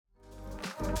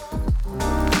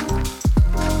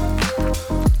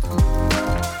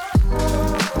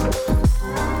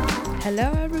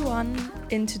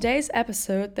In today's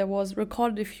episode, that was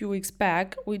recorded a few weeks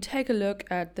back, we take a look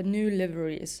at the new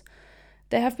liveries.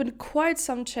 There have been quite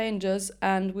some changes,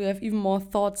 and we have even more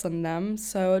thoughts on them,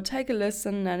 so take a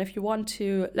listen, and if you want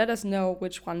to, let us know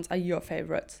which ones are your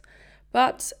favorites.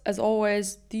 But as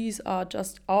always, these are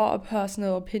just our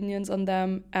personal opinions on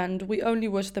them, and we only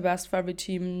wish the best for every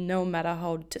team, no matter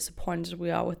how disappointed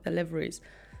we are with the liveries.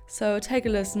 So take a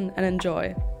listen and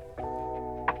enjoy.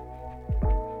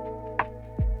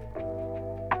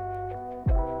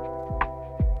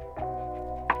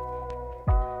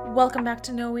 Welcome back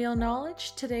to No Wheel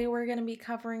Knowledge. Today we're going to be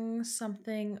covering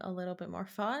something a little bit more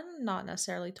fun, not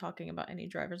necessarily talking about any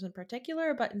drivers in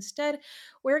particular, but instead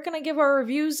we're going to give our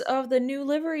reviews of the new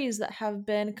liveries that have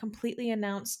been completely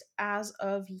announced as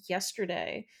of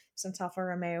yesterday, since Alfa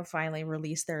Romeo finally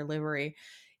released their livery,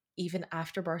 even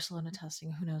after Barcelona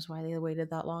testing. Who knows why they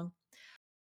waited that long?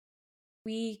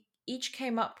 We each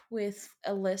came up with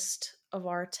a list of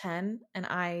our 10, and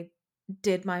I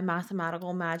did my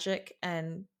mathematical magic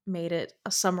and made it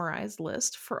a summarized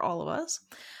list for all of us.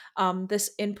 This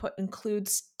input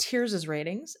includes Tears'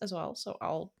 ratings as well, so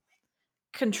I'll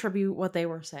contribute what they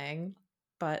were saying.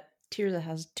 But Tears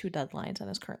has 2 deadlines and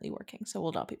is currently working, so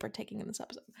will not be partaking in this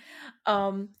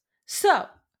episode. So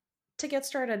to get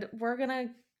started, we're gonna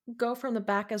go from the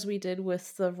back as we did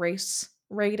with the race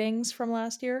ratings from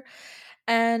last year.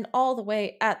 And all the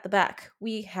way at the back,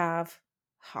 we have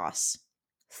Haas.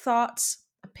 Thoughts,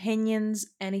 opinions,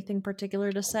 anything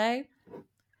particular to say?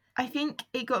 I think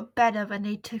it got better when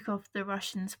they took off the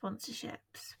Russian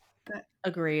sponsorships, but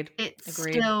Agreed.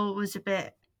 still was a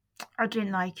bit. I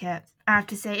didn't like it. I have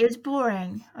to say, it was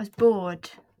boring. I was bored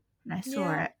when I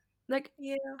saw it.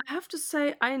 I have to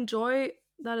say, I enjoy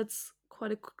that it's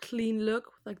quite a clean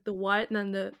look, like the white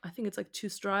and then I think it's like 2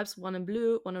 stripes, one in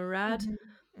blue, one in red,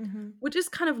 which is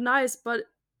kind of nice, but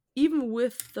even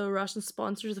with the Russian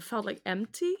sponsors, it felt like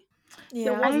empty.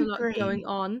 There Yeah. wasn't a lot agree. going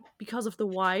on because of the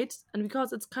white, and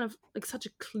because it's kind of like such a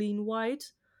clean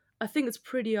white. I think it's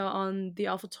prettier on the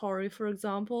AlphaTauri, for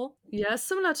example. Yeah,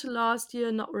 similar to last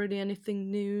year, not really anything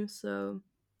new, so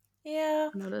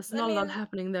Yeah. no, there's I not a lot mean,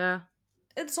 happening there.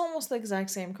 it's almost the exact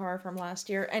same car from last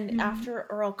year. And after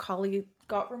Earl Cully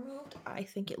got removed, I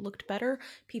think it looked better.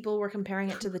 People were comparing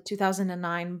it to the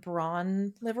 2009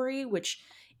 Braun livery, which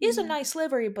is a nice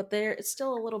livery, but it's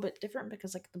still a little bit different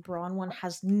because like the Braun one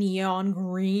has neon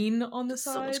green on the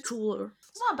So much sides. cooler.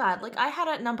 It's not bad. Like I had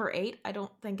it at number 8. I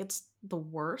don't think it's the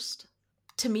worst.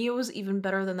 To me, it was even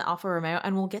better than the Alfa Romeo,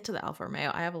 and we'll get to the Alfa Romeo.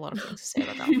 I have a lot of things to say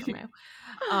about the Alfa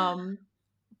Romeo.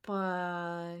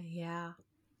 But yeah,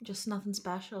 just nothing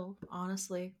special,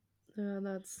 honestly. Yeah,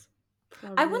 that's I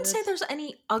probably wouldn't say it. there's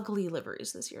any ugly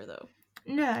liveries this year, though.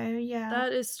 No, yeah.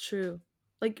 That is true.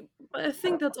 Like, but I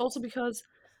think that's also because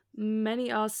many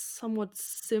are somewhat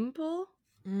simple.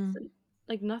 Mm. So,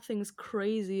 like, nothing's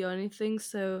crazy or anything.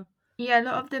 So, Yeah, a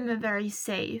lot of them are very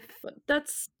safe. but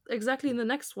that's exactly in the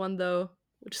next one, though,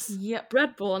 which is Yep.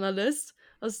 Red Bull on a list,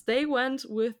 as they went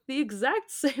with the exact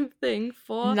same thing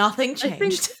for. Nothing I think,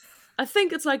 changed. I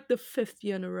think it's like the 5th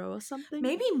year in a row or something.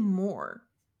 Maybe more,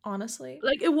 honestly.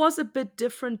 Like, it was a bit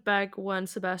different back when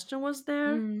Sebastian was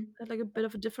there. Mm. Had like a bit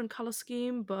of a different color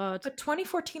scheme, but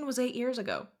 2014 was 8 years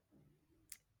ago.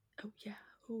 oh yeah,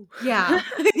 oh Yeah.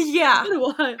 it's Yeah. been a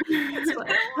while.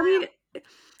 I mean,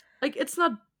 like it's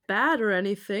not bad or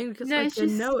anything because No, like it's they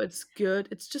just know it's good.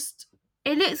 It's just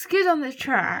it looks good on the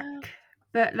track, yeah,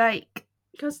 but like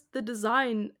because the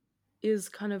design is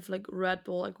kind of like Red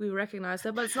Bull, like we recognize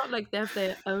that, but it's not like they have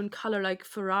their own color like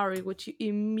Ferrari, which you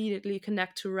immediately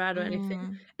connect to red or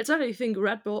anything. It's not that you think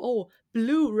Red Bull, oh,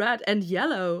 blue, red, and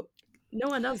yellow. No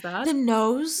one does that. The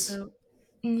nose. So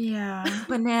yeah.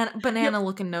 Banana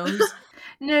looking nose.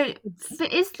 No, it's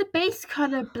but is the base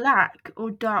color black or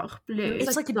dark blue?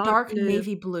 It's like a dark dark blue.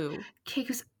 navy blue.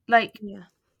 Because like Yeah.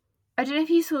 I don't know if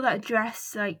you saw that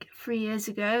dress like 3 years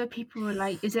ago. People were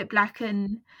like, "Is it black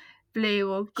and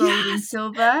blue or gold and Yes!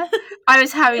 silver?" I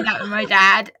was having that with my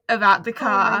dad about the Oh my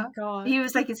car. god. He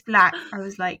was like, "It's black." I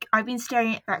was like, "I've been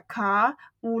staring at that car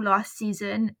all last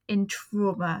season in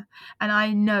trauma, and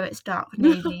I know it's dark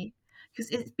navy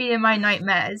because it's been in my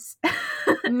nightmares."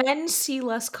 Men see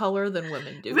less color than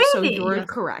women do, so Really? you're Yes.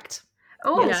 correct.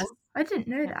 Oh, Yes. I didn't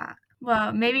know Yeah. that.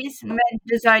 Well, maybe it's men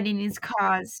designing these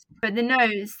cars, but the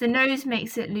nose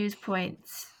makes it lose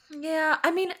points. Yeah,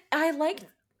 I mean, I like.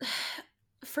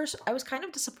 First, I was kind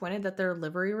of disappointed that their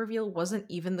livery reveal wasn't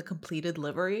even the completed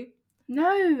livery.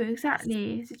 No,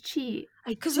 exactly. It's a cheat.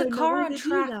 I Because the don't know car why on they do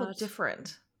track looked that.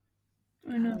 different.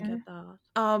 I I know. don't get that.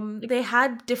 Like, They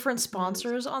had different nose.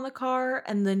 sponsors on the car,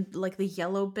 and then like the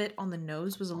yellow bit on the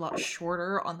nose was a lot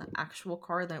shorter on the actual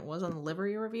car than it was on the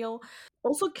livery reveal.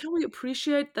 Also, can we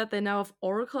appreciate that they now have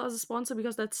Oracle as a sponsor,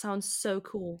 because that sounds so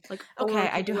cool. Like Okay,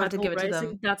 I Oracle do have Red to Bull give it to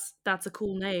Racing, them. that's a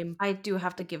cool name. I do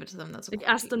have to give it to them. That's a Like cool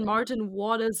team Aston name. Martin,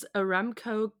 what is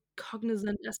Aramco,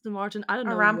 Cognizant, Aston Martin? I don't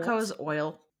know what. Aramco's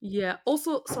oil. Yeah.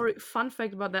 Also, sorry, fun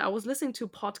fact about that. I was listening to a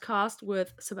podcast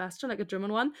with Sebastian, like a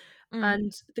German one,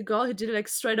 and the girl who did it like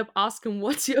straight up asked him,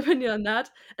 "What's your opinion on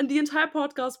that?" And the entire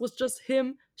podcast was just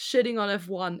him shitting on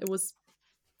F1. It was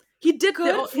he did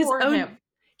Good his for own him.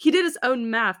 he did his own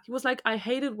math. He was like, I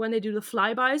hate it when they do the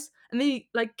flybys, and then he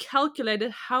like calculated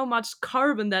how much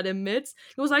carbon that emits.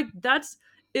 He was like, that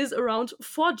is around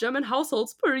 4 German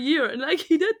households per year, and like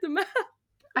he did the math.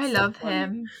 I So love funny.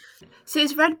 him. So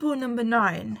is Red Bull number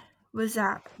 9? Was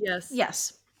that? Yes.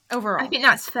 Yes. Overall. I think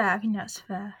that's fair.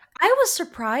 I was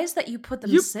surprised that you put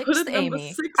them You sixth, put it number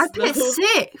Amy. 6. I put it though.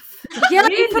 6th. Yeah,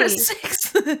 you put it Really?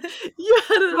 sixth. You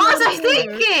had it a What was lot I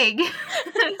higher. thinking?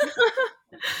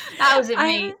 That wasn't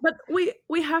me. But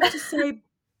we have to say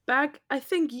back, I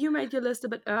think you made your list a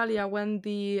bit earlier when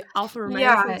the Alfa Romeo,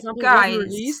 Yeah, for example, guys,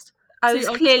 wasn't released. I So was you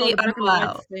only saw clearly the black and white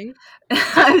unwell. thing.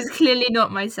 I was clearly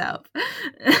not myself.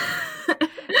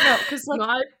 No, because like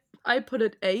No, I put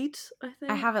it 8, I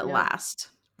think. I have it Yeah. last.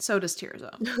 So does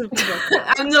Tirza.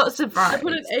 I'm not I surprised.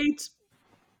 put it 8,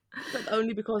 but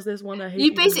only because there's one I hate. You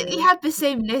even basically more. have the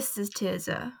same list as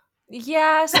Tirza.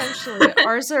 Yeah, essentially.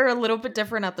 Ours are a little bit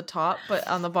different at the top, but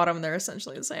on the bottom they're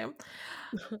essentially the same.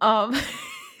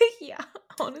 Yeah,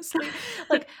 honestly.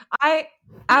 Like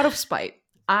out of spite.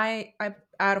 I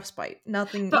out of spite.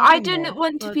 Nothing. But I nothing didn't more.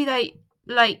 want to But- be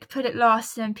like put it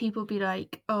last and people be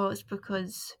like, oh, it's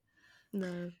because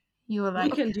No, you were we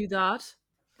like, can do that.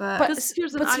 but Because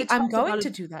Piers and I see, I'm talked going about to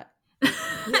it. do that.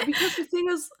 Yeah, because the thing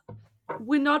is,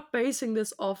 we're not basing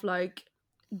this off like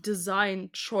design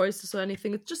choices or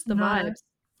anything. It's just the No. vibes.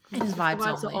 It is If the vibes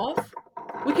vibes only. are off,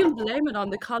 we can blame it on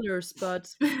the colors,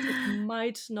 but it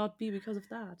might not be because of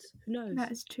that. Who knows?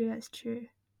 That's true.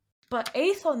 But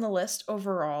 8th on the list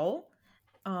overall.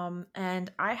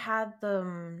 And I had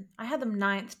them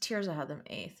 9th, Tirza had them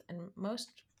 8th, and most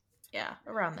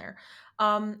around there.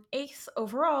 8th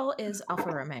overall is Alfa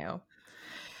Romeo.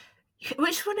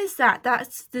 Which one is that?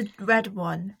 That's the red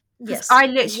one. Yes. I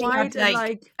literally White had and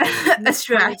like like a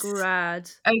stress.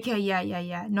 red. Okay,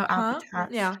 yeah. Not Alcatraz.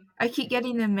 Yeah. I keep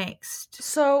getting them mixed.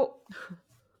 So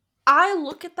I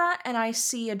look at that and I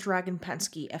see a Dragon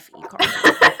Penske FE car.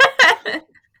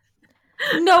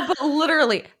 No, but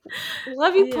literally,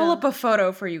 let me pull Yeah. up a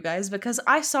photo for you guys because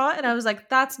I saw it and I was like,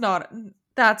 that's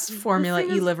Formula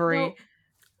thing E is, livery. though,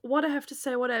 what I have to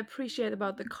say, what I appreciate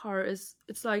about the car is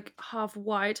it's like half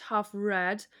white, half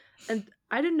red, and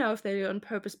I don't know if they do it on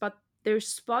purpose, but their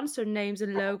sponsor names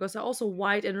and logos are also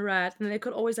white and red, and they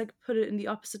could always like put it in the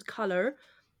opposite color.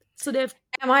 So they've.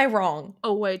 Am I wrong?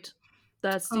 Oh wait,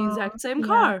 that's the exact same yeah.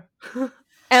 car.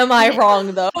 Am I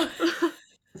wrong though?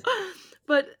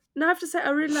 But now I have to say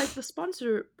I really like the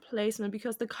sponsor placement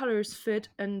because the colors fit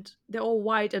and they're all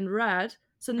white and red,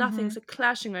 so nothing's like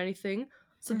clashing or anything.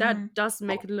 So that does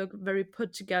make it look very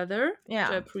put together, which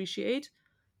I Yeah. appreciate.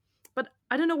 But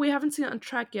I don't know, we haven't seen it on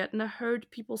track yet, and I heard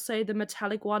people say the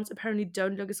metallic ones apparently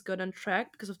don't look as good on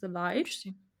track because of the light.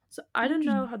 Interesting. So I don't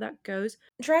know how that goes.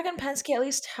 Dragon Penske at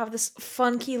least have this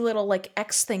funky little like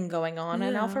X thing going on,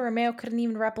 and Yeah. Alfa Romeo couldn't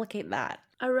even replicate that.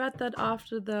 I read that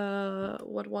after the,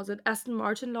 what was it, Aston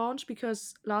Martin launch,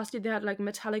 because last year they had like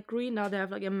metallic green, now they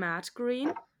have like a matte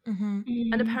green. Mm-hmm.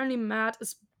 And apparently matte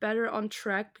is better on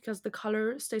track because the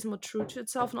color stays more true to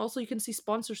itself, and also you can see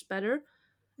sponsors better.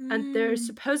 And there's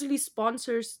supposedly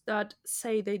sponsors that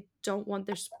say they don't want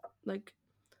their like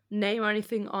name or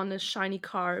anything on a shiny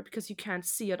car because you can't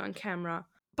see it on camera.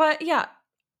 But yeah,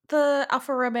 the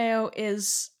Alfa Romeo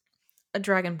is a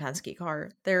Dragon Penske car.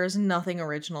 There is nothing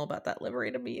original about that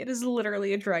livery to me. It is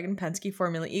literally a Dragon Penske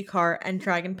Formula E car, and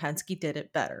Dragon Penske did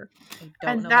it better. I don't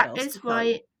And know that what else is to tell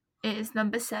you. why it is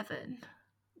number 7.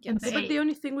 Yes. Number Yeah, but the 8.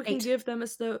 only thing we can 8. give them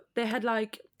is they had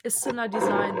like a similar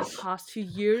design the past few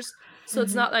years, so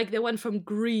it's not like they went from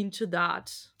green to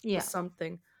that Yeah. or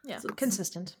something. Yeah, So it's-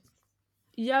 consistent.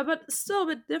 Yeah, but still a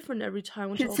bit different every time,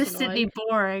 which I also Consistently like.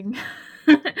 boring.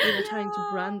 They're trying to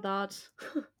brand that.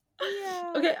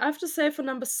 Yeah. Okay, I have to say for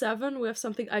number 7, we have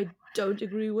something I don't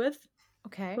agree with.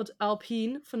 Okay. Put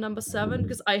Alpine for number 7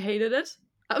 because I hated it.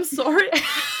 I'm sorry.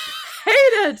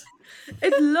 Hate it.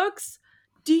 It looks.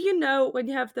 Do you know when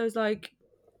you have those like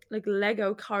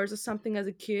Lego cars or something as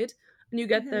a kid, and you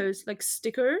get those like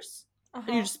stickers and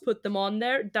you just put them on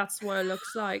there? That's what it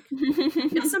looks like.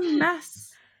 It's a mess.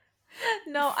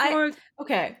 No,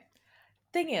 okay.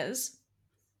 Thing is,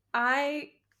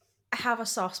 I have a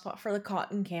soft spot for the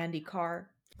cotton candy car.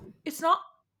 It's not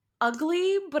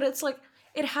ugly, but it's like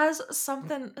It has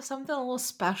something a little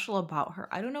special about her.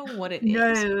 I don't know what it is.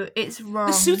 No, it's The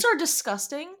wrong. suits are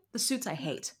disgusting. The suits I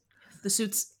hate. The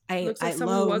suits Looks I like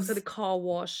someone who works at a loathe. car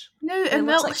wash. No, a It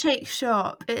looks like milkshake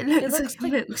shop. It it looks like looks a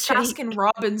like milkshake. Baskin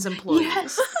Robbins employees.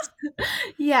 Yes.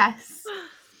 Yes.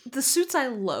 The suits I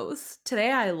loathe.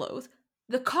 Today I loathe.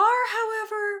 The car,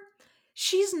 however,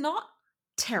 she's not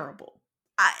terrible.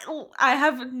 I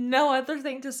have no other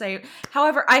thing to say.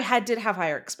 However, did have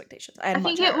higher expectations. I had I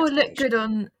much think it higher will look expectations. good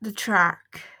on the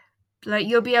track. Like,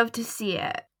 you'll be able to see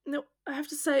it. No, I have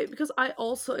to say, because I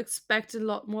also expected a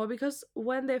lot more, because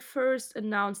when they first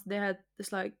announced they had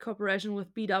this like cooperation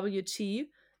with BWT,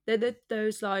 they did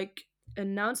those like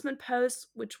announcement posts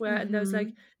which were in those like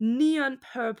neon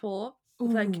purple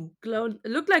with like Ooh, glow,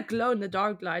 it looked like glow in the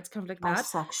dark lights, kind of like that.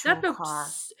 bisexual That looked car.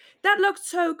 that looked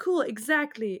so cool,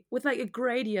 exactly, with like a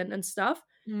gradient and stuff.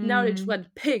 Now they just Mm.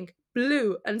 went pink,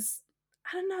 blue, and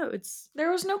I don't know, it's There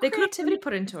was no they could have creativity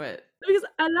put into it. because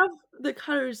I love the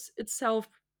colors itself.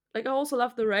 Like I also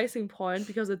love the Racing Point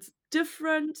because it's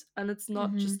different and it's not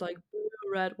Mm-hmm. just like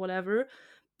blue, red, whatever.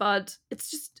 But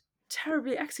it's just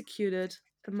terribly executed,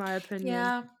 in my opinion.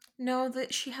 Yeah, no,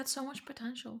 that she had so much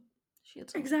potential. She had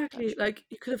so much Exactly. potential. Like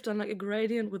you could have done like a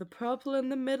gradient with a purple in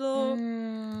the middle.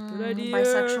 Good idea.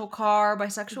 Bisexual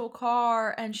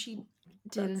car, and she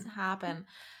That's didn't happen.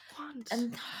 want.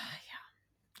 And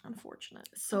yeah, unfortunate.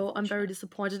 So I'm very Unfortunate.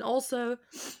 disappointed. Also,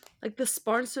 like the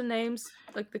sponsor names,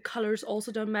 like the colors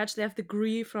also don't match. They have the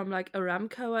Gree from like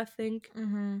Aramco, I think,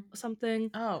 Mm-hmm. or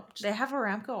something. Oh, they have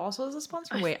Aramco also as a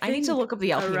sponsor? I Wait, I need to think look up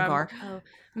the Alpine car. Aramco.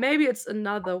 Maybe it's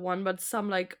another one, but some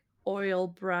like oil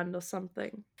brand or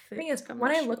something. I Thing think is, I'm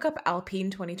when not I sure. look up Alpine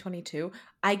 2022,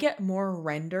 I get more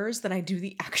renders than I do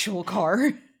the actual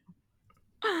car.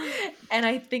 And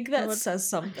I think No, that but says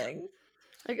something.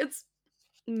 like it's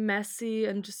messy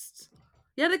and just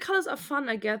yeah, the colors are fun.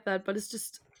 I get that, but it's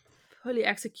just poorly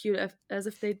executed as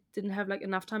if they didn't have like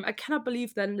enough time. I cannot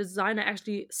believe that a designer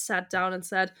actually sat down and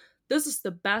said, "This is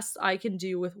the best I can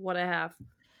do with what I have."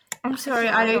 I'm sorry,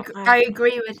 Yeah, I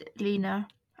agree with Lena.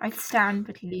 I stand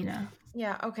with Lena.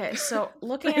 Yeah, okay. So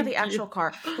looking at the Thank you. actual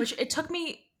car, which it took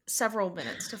me several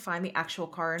minutes to find the actual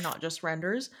car and not just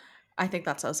renders. I think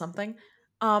that says something.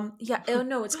 Yeah, oh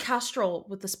no, it's Castrol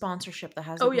with the sponsorship that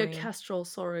has the Oh yeah, green. Castrol.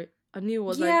 Sorry, I knew it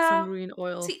was like some Yeah. green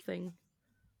oil See, thing.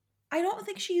 I don't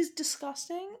think she's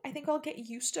disgusting. I think I'll get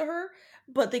used to her,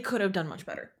 but they could have done much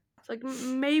better. It's like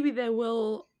maybe they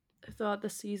will throughout the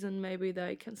season. Maybe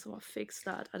they can sort of fix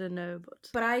that. I don't know,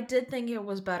 But I did think it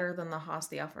was better than the Haas,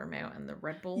 the Alfa Romeo, and the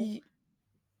Red Bull.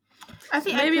 I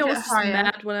think I maybe I put it was just higher.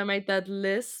 mad when I made that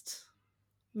list.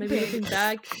 Maybe looking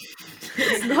back,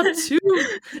 it's not too.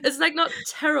 It's like not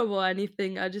terrible or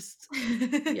anything. I just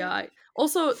yeah.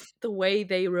 Also, the way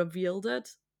they revealed it,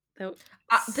 that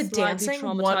The slightly dancing,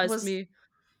 what traumatized was. me.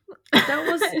 That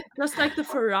was just like the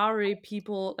Ferrari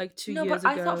people like 2 No, but years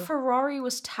I thought ago. Ferrari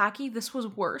was tacky. This was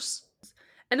worse.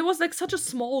 And it was like such a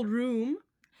small room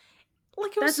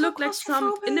Like, it was that so looked like some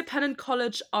claustrophobic. independent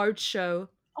college art show.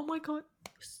 Oh my god.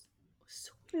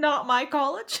 So, Not my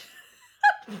college.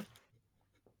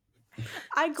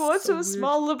 I go so to a weird.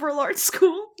 small liberal arts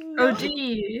school. No. Oh, do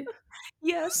you?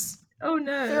 Yes. Oh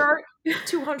no. There are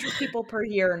 200 people per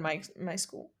year in my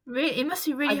school. Really, it must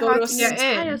be really go hard to to a get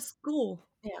Entire in. school.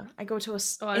 Yeah, I go to Oh,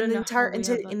 I in don't the know how entire we have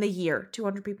in that. the year,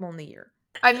 200 people in the year.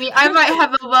 I mean, I might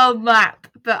have a world map,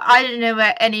 but I don't know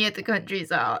where any of the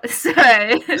countries are. So,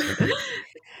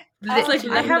 It's like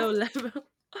I have low level.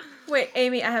 Wait,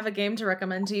 Amy, I have a game to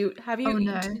recommend to you. Have you Oh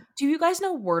no. do you guys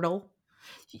know Wordle?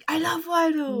 I love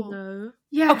Wordle. No.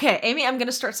 Yeah. Okay, Amy, I'm going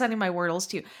to start sending my Wordles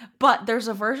to you. But there's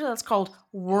a version that's called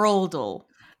Worldle.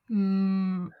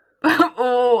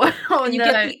 Oh And you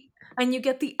no.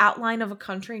 get the outline of a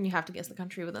country and you have to guess the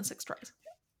country within 6 tries.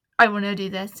 I want to do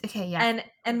this. Okay, yeah.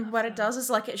 And what it does is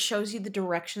like it shows you the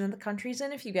direction that the country's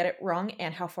in if you get it wrong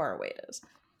and how far away it is.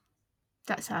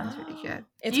 That sounds really good.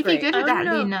 It's You'd great. be good I at don't that,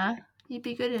 know. Lena. You'd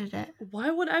be good at it. Why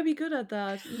would I be good at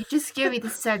that? You just give me the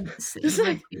sense that It's you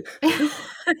like- would be. All those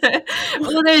Why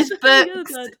would I be good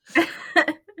books. at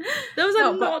that? Those are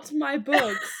No, but- not my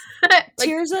books.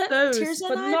 Tirza those, and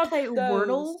but I not play those.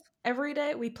 Wordle every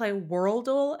day. We play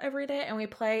Worldle every day, and we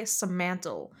play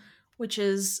Semantle, which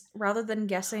is rather than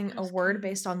guessing a those word games?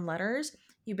 based on letters,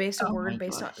 you base a Oh word my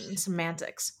based gosh. on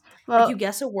semantics. Well, Like you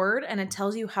guess a word, and it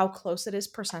tells you how close it is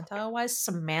percentile-wise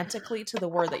semantically to the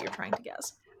word that you're trying to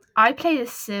guess. I play The I'm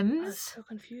Sims, so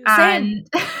confused. and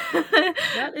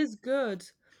That is good.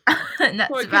 and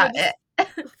that's Sorry, about can I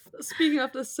it. speaking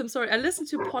of the Sims, sorry, I listened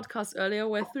to a podcast earlier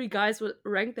where 3 guys would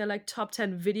rank their like top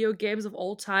 10 video games of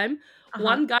all time.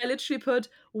 One guy literally put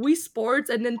Wii Sports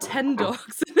and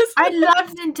Nintendogs in his I love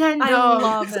I Nintendo.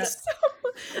 love it.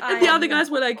 and the other guys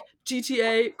were like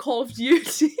GTA, Call of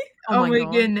Duty, Oh my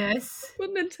God. goodness.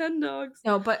 with Nintendogs.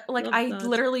 No, but like Love I that.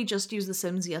 literally just used The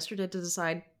Sims yesterday to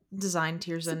design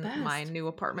tiers It's the in my best. new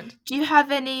apartment. Do you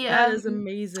have any That is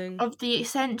amazing. of the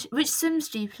which Sims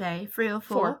do you play? 3 or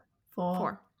 4? 4.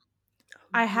 4.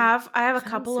 I have a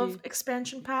couple of Fancy.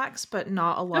 expansion packs, but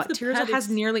not a I have lot. the Tiers pet has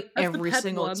nearly I have the every pet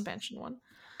single one. expansion one.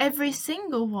 Every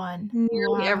single one.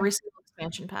 Nearly Wow. every single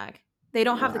expansion pack. They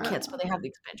don't have the Wow. kits, but they have the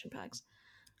expansion packs.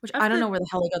 Which I've I don't the- know where the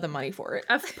hell they got the money for it.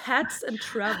 I have pets and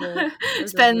travel. Those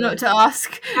It's are better the- not to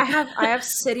ask. I have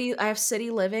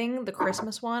City Living, the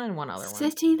Christmas one, and one other one.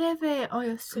 City Living. Oh,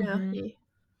 you're so Mhm. lucky.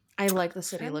 I like the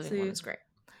City Living one. Fancy. It's great.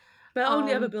 But I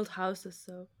only ever Um, built houses,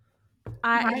 so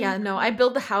I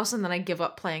build the house and then I give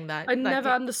up playing that. I that never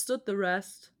game. understood the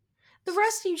rest. The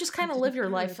rest you just kind of didn't live your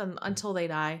get life it. until they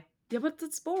die. Yeah, but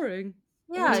that's boring.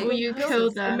 Yeah, I Until build you houses kill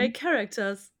and them. make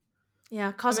characters.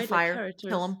 Yeah, cause a made, like, fire, characters.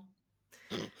 kill them.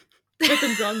 Let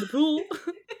them drown the pool.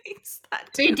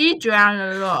 They do drown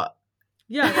a lot.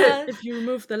 Yeah, Yeah. if you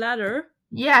remove the ladder,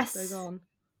 Yes. they're gone.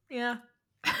 Yeah.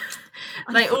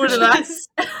 Like all of us.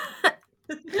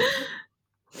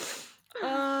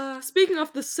 Speaking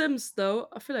of The Sims, though,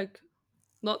 I feel like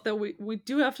not that we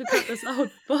do have to cut this out,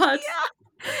 but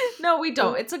No, we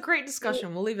don't. It's a great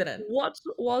discussion. We'll leave it in. what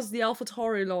was the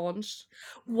AlphaTauri launch?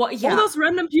 What? Yeah. All those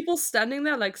random people standing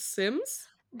there like Sims?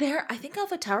 I think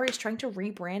AlphaTauri is trying to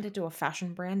rebrand it to a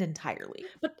fashion brand entirely.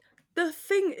 But the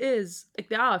thing is, like,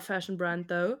 they are a fashion brand,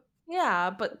 though.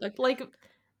 Yeah, but Like, like,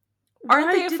 why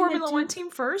aren't they a didn't Formula do- One team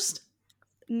first?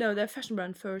 No, they're a fashion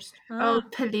brand first. Oh, Ah.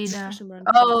 Polina. Fashion brand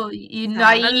Oh, first. you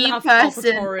I I naive love person.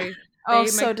 AlphaTauri. Oh, They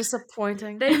so make-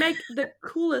 disappointing. They make the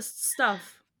coolest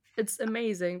stuff. It's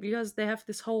amazing because they have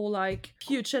this whole like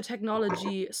future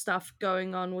technology stuff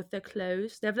going on with their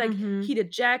clothes. They have like Mhm. heated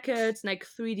jackets, like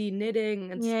 3D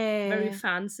knitting. It's very Yeah.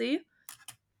 fancy.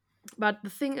 But the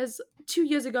thing is, 2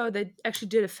 years ago they actually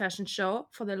did a fashion show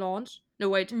for their launch. No,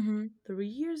 wait, Mm-hmm. 3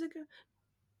 years ago?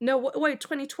 No, wait,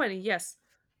 2020. Yes,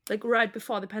 like right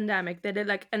before the pandemic, they did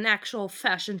like an actual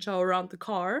fashion show around the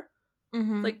car.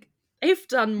 Mm-hmm. Like they've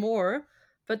done more,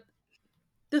 but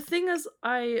the thing is,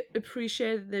 I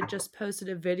appreciate they just posted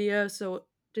a video, so it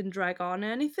didn't drag on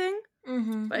anything.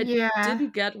 Mm-hmm. But I Yeah.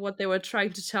 didn't get what they were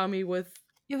trying to tell me with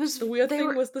It was the weird they thing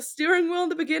were- was the steering wheel in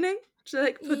the beginning. Which they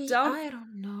like put down. I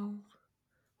don't know.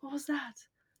 What was that?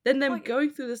 Then them Like-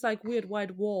 going through this like weird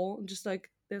white wall and just like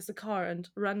there's a car and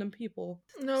random people.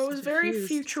 No, So it was very confused.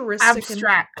 futuristic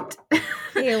Abstract. and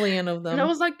alien of them. And I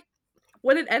was like,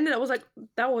 when it ended, I was like,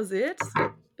 that was it.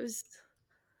 It was.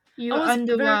 You I were was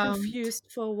very underwhelmed. confused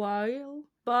for a while,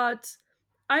 but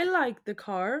I liked the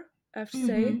car. I have to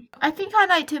say. Mhm. I think I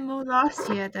liked it more last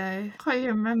year though. Can't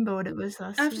even remember what it was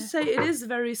last I have year. to say it is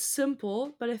very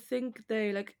simple, but I think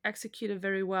they like executed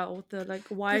very well with the like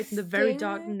white and the very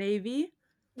dark thing- navy.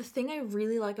 The thing I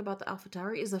really like about the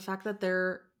AlphaTauri is the fact that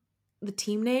the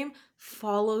team name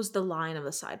follows the line of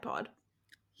the side pod.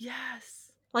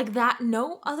 Yes. Like that,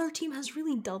 no other team has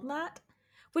really done that,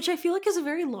 which I feel like is a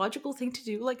very logical thing to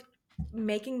do. Like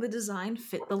making the design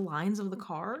fit the lines of the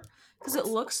car because it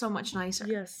looks so much nicer.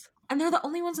 Yes. And they're the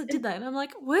only ones that did that, and I'm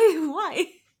like, wait, why?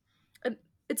 And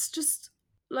it's just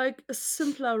like a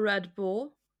simpler Red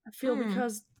Bull. I feel Mm.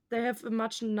 because they have a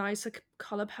much nicer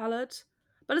color palette.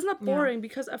 But it's not Yeah. boring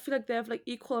because I feel like they have like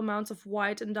equal amounts of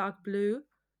white and dark blue.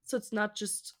 So it's not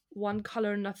just one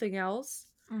color and nothing else.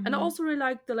 And I Mhm. also really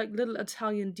like the like little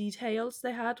Italian details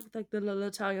they had with like the little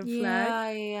Italian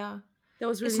flag. Yeah. That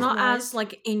was really It's not nice. as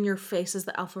like in your face as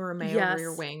the Alfa Romeo rear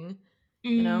Yes. wing.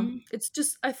 You know? Mm. It's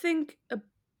just I think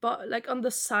but like on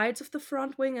the sides of the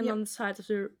front wing and Yep. on the sides of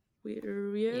the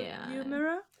rear Yeah. view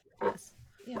mirror. Yes.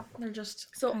 Yeah, they're just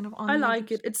So kind of on I the like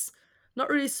edges. it. It's not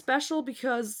really special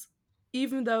because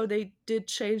even though they did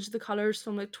change the colors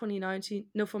from like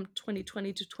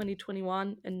 2020 to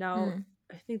 2021, and now Mm.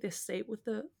 I think they stayed with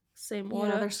the same Yeah,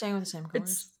 order. they're staying with the same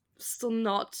colors. It's still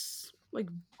not like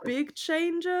big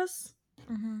changes,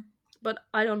 Mhm. but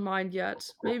I don't mind yet.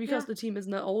 Maybe because Yeah. the team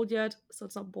isn't that old yet, so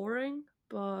it's not boring.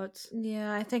 But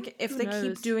Yeah, I think if Who they knows?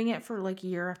 keep doing it for like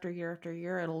year after year after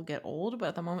year, it'll get old, but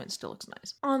at the moment it still looks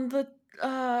nice. On the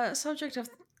subject of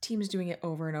teams doing it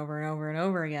over and over and over and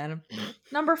over again,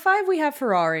 number 5 we have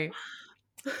Ferrari.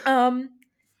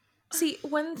 See,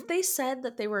 when they said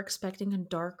that they were expecting a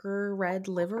darker red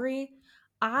livery,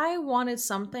 I wanted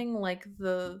something like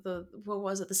the what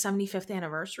was it, the 75th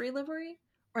anniversary livery,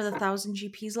 or the 1000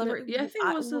 GP's No, livery. yeah, I think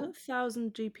it was a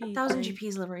 1000 GP 1000 thing.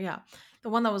 GP's livery, yeah. The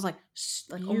one that was like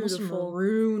almost Beautiful.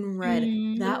 maroon red.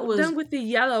 That was Then with the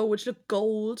yellow, which looked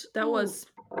gold, that Ooh, was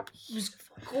it was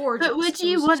beautiful. gorgeous. But would It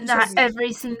you was want so that beautiful.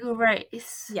 every single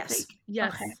race? Yes. Okay.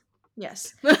 Yes.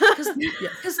 Yes. Because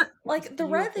Yes. like It's the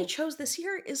red they beautiful. chose this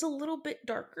year is a little bit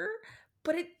darker,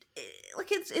 but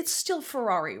it's still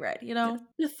Ferrari red, you know?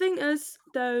 The thing is,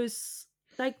 those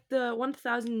like the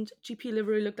 1000 GP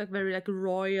livery looked like very like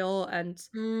royal and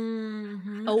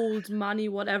Mm-hmm. old money,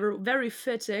 whatever, very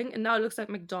fitting, and now it looks like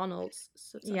McDonald's.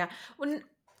 So it's like, Yeah. When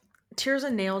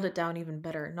Tirza nailed it down even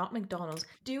better, not McDonald's.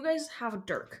 Do you guys have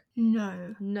Dirk?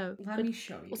 No. no. Let But me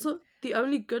show you. also, the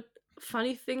only good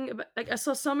funny thing about, like, I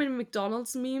saw so many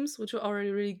McDonald's memes which were already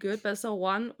really good, but I saw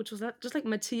one which was that just like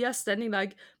Matthias standing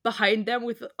like behind them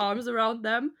with arms around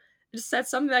them. It just said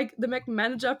something like the Mac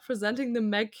manager presenting the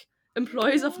Mac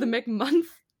employees of the Mac month.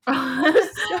 It was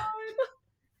so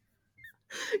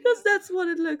because that's what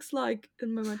it looks like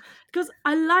in my mind. Because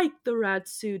I like the red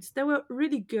suits; they were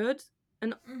really good,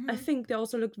 and I think they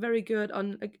also looked very good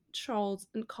on like Charles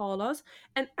and Carlos.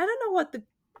 And I don't know what the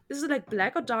is it like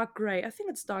black or dark gray? I think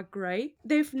it's dark gray.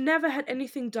 They've never had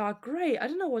anything dark gray. I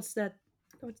don't know what's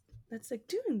that's like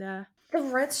doing there. The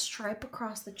red stripe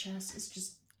across the chest is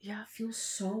just Yeah. feels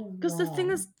so Because the thing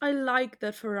wrong. is, I like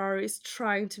that Ferrari is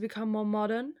trying to become more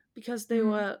modern because they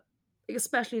were,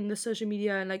 especially in the social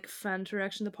media and like fan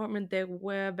interaction department, they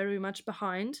were very much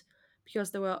behind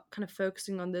because they were kind of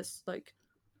focusing on this like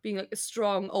being like a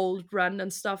strong old brand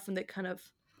and stuff, and they kind of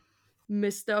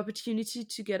missed the opportunity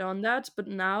to get on that. But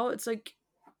now it's like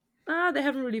they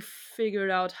haven't really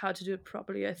figured out how to do it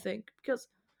properly. I think because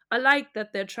I like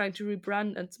that they're trying to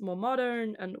rebrand and it's more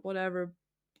modern and whatever,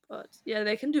 but yeah,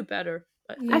 they can do better.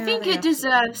 I I think. Yeah, think they it absolutely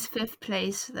deserves 5th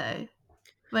place though.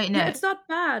 Wait, Yeah, no. it's not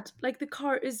bad. Like the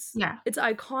car is Yeah. it's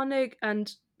iconic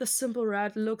and the simple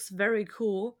red looks very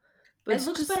cool. But It it's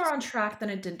looks better just on track than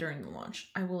it did during the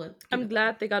launch. I will give I'm it that.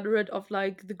 glad they got rid of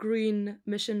like the green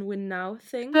mission win now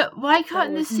thing. But why That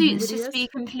can't the was suits just be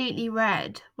hideous. completely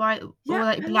red? Why Yeah, or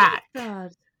like I like black?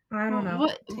 that. I don't know.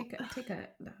 What? Take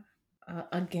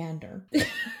a gander.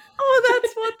 Oh,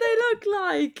 that's what they look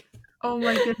like. Oh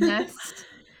my goodness.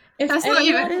 If That's not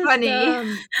anyone even What is funny.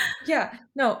 them? Yeah,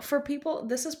 no, for people,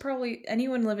 this is probably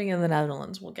anyone living in the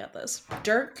Netherlands will get this.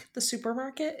 Dirk, the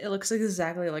supermarket, it looks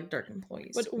exactly like Dirk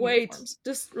employees' But wait, uniforms.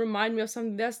 just remind me of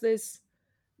something. There's this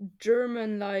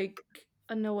German like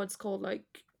I don't know what's called like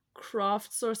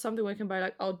crafts or something where you can buy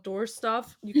like outdoor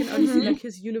stuff. You can only see like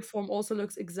his uniform also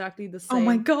looks exactly the Oh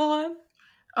my same. god,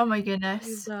 Oh my He's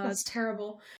goodness. that's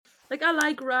terrible. like I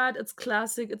like red. It's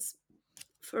classic. It's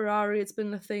Ferrari. It's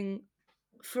been a thing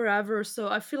forever. So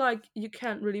I feel like you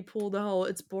can't really pull the whole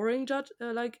 "it's boring" judge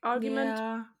like argument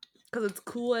Yeah. because it's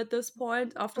cool at this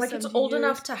point after Like it's 17 old years.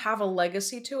 enough to have a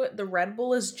legacy to it. The Red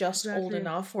Bull is just old Exactly.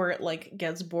 enough where it like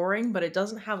gets boring, but it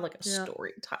doesn't have like a Yeah.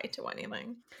 story tied to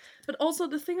anything. But also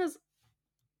the thing is,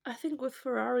 I think with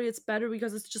Ferrari it's better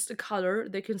because it's just a color.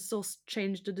 They can still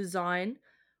change the design.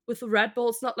 With Red Bull,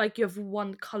 it's not like you have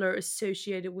one color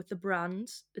associated with the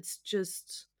brand. It's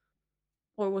just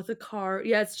or with the car.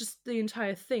 Yeah, it's just the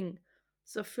entire thing.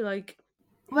 So I feel like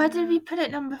Where did we put it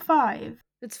number 5?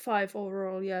 it's 5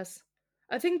 overall, yes.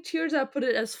 I think Tirza put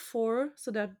it as 4,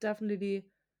 so that definitely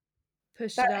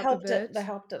pushed it up a bit. That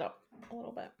helped it up a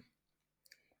little bit.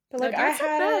 But No, like I that's not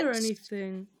had bad or it,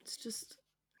 anything. It's just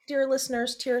dear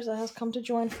listeners, Tirza has come to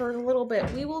join for a little bit.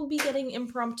 We will be getting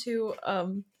impromptu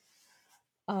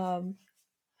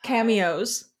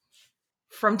cameos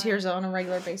from Tirza on a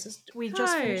regular basis. We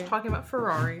just finished Hi. talking about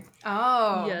Ferrari.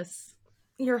 Oh. Yes.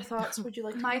 Your thoughts? Would you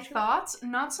like to My mention? thoughts,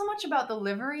 not so much about the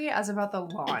livery as about the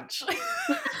launch.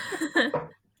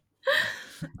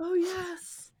 Oh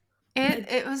yes.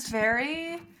 It was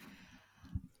very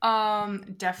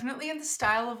definitely in the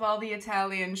style of all the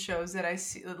Italian shows that I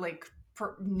see, like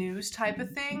news type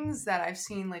of things that I've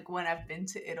seen like when I've been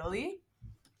to Italy.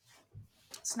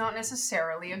 It's not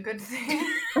necessarily a good thing.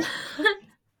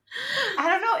 I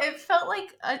don't know. It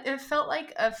felt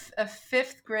like a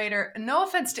fifth grader. No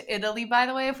offense to Italy, by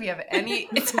the way. If we have any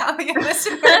Italian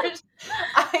listeners,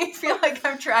 I feel like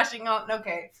I'm trashing on.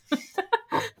 Okay,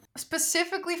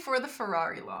 specifically for the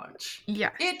Ferrari launch,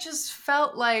 Yeah. it just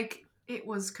felt like it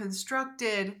was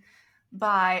constructed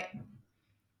by.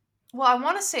 Well, I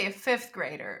want to say a fifth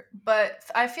grader, but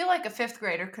I feel like a fifth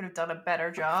grader could have done a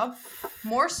better job.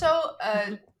 More so,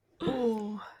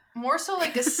 Oh. more so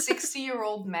like a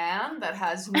 60-year-old man that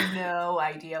has no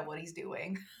idea what he's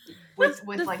doing with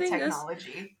The like thing is,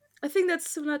 technology. I think that's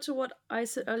similar to what I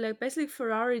said earlier. Basically,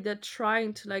 Ferrari, they're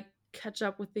trying to like catch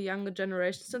up with the younger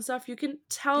generations and stuff. You can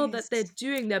tell that they're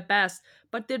doing their best,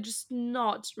 but they're just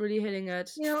not really hitting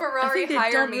it. You know, Ferrari, I think they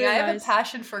hire don't me. I have a realize-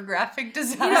 passion for graphic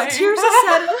design. You know,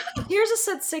 Tirza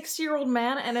said 60-year-old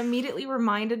man, and immediately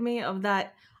reminded me of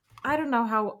that. I don't know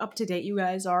how up to date you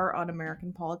guys are on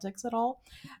American politics at all.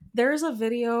 There's a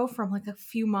video from like a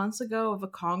few months ago of a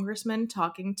congressman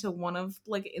talking to one of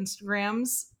like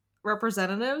Instagram's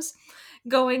representatives,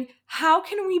 going, "How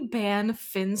can we ban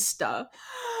Finsta?"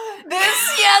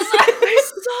 This, yes, I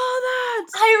saw that.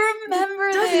 I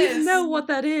remember Doesn't this. even know what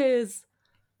that is.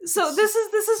 So this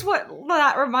is what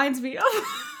that reminds me of.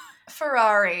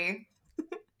 Ferrari,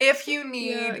 if you Yeah,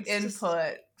 need it's just-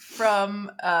 input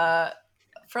from a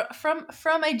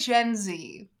Gen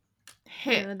Z,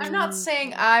 Hit. Yeah, I'm not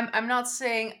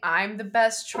saying I'm the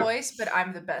best choice, but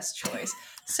I'm the best choice.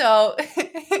 So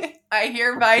I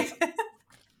hereby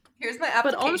here's my application.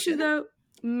 But honestly, though,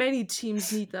 many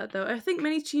teams need that, though. I think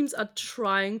many teams are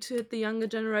trying to hit the younger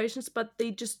generations, but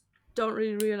they just don't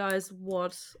really realize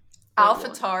what they want.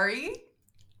 AlphaTauri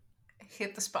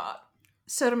hit the spot.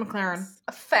 So to McLaren.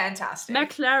 Fantastic.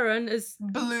 McLaren is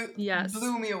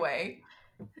Blew me away.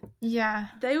 Yeah.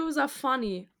 those are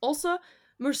funny. Also,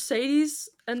 Mercedes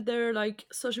and their like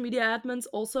social media admins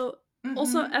also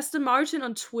Mhm. Aston Martin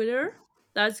on Twitter.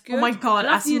 That's good. Oh my god, I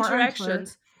love Aston the Martin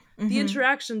interactions. Twitter. The Mhm.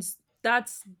 interactions,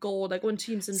 that's gold. Like when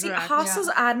teams See, interact. Haas's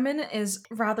admin is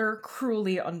rather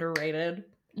cruelly underrated.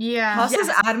 Yeah. Haas's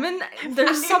Yes. admin,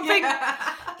 there's something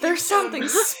Yeah. there's something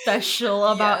special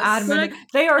about Yes. admin. But, like,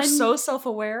 They are and- so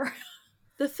self-aware.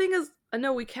 The thing is, I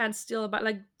know we can't steal about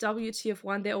like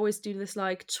WTF1. They always do this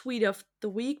like tweet of the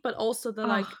week, but also the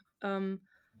like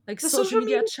The social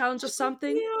media challenge or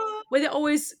something, Yeah. where they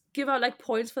always give out like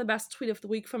points for the best tweet of the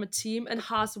week from a team, and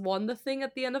Haas won the thing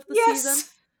at the end of the season.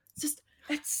 Yes.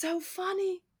 It's so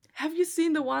funny. Have you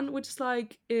seen the one which is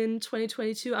like in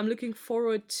 2022? I'm looking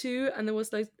forward to, and there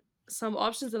was like some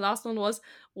options. The last one was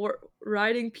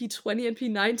riding P20 and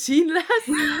P19 less.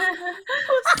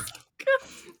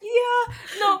 Yeah.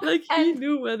 No. Like he and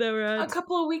knew where they were a at.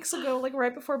 couple of weeks ago, like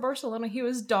right before Barcelona, he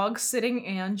was dog sitting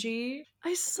Angie.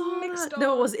 I saw mixed that.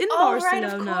 No, it was in Oh, Barcelona.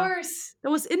 right, of course. It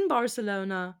was in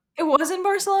Barcelona. It was in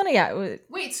Barcelona. Yeah. It was,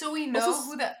 Wait, so we know Also-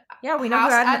 who the yeah. We know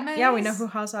Haas who admin. admin Yeah, we is? know who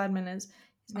Haas admin is.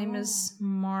 His name is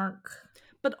Mark.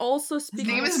 But also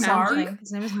speaking name of is Mark? Angie,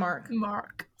 His name is Mark.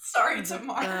 Mark. Sorry to that's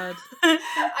Mark. bad.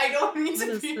 I don't mean That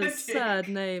to is be a a dick. sad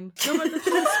name. No, but the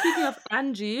thing is, speaking of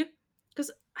Angie,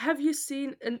 because have you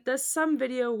seen? And there's some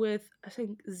video with I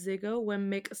think Ziggo where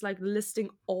Mick is like listing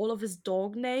all of his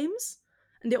dog names,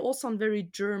 and they all sound very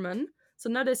German. So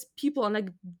now there's people on like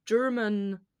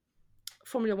German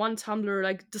Formula One Tumblr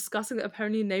like discussing that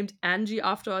apparently named Angie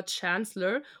after our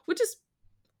chancellor, which is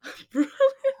brilliant.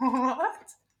 What?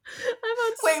 I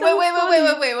found Wait, so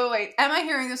funny. wait. Am I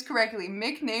hearing this correctly?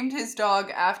 Mick named his dog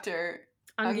after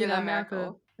Angela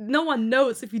Merkel. No one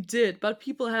knows if he did, but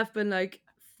people have been like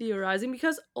theorizing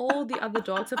because all the other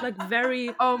dogs have like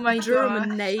very Oh my German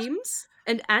god. names,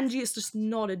 and Angie is just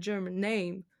not a German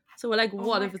name. So we're like,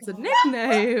 what my if it's a God.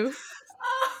 nickname?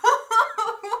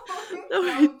 That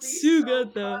would be too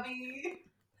good, though. Funny.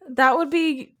 That would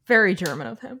be very German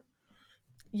of him.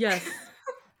 Yes.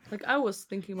 Like I was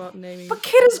thinking about naming. But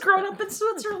Kid has grown up in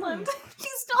Switzerland.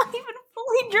 He's not even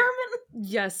fully German.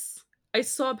 Yes. I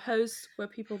saw a post where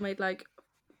people made like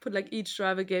put like each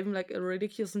driver gave him like a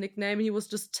ridiculous nickname, and he was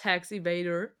just Tax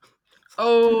Evader.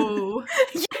 Oh.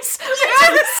 Yes.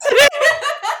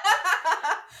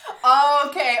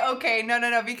 Okay.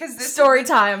 No, because this Story is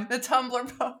time. the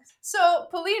Tumblr post. So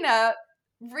Polina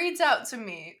reads out to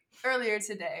me earlier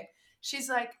today. She's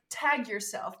like, tag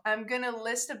yourself. I'm gonna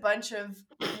list a bunch of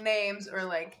names or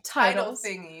like title Titles.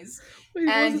 thingies. Wait,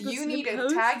 was And it the you same need to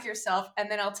post? tag yourself, and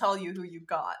then I'll tell you who you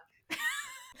got.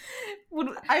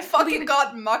 Would- I fucking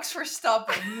got Max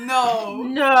Verstappen. No.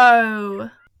 No.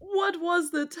 What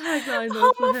was the tagline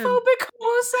though for him? Homophobic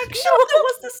homosexual. No, it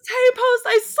was the same post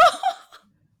I saw.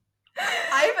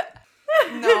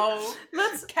 No.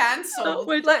 Let's Cancelled. Oh,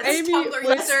 wait, Let's- Amy, Tumblr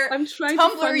wait, user- I'm trying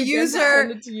Tumblr to find it again to user-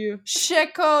 send it to you.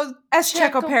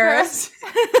 Checo Paris.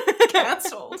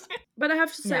 Cancelled. But I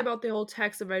have to say Yeah. about the whole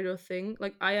tax evader thing,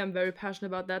 like I am very passionate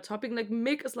about that topic. Like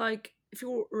Mick is like, if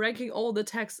you're ranking all the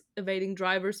tax evading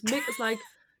drivers, Mick is like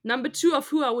number 2 of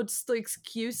who I would still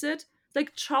excuse it.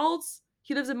 Like Charles,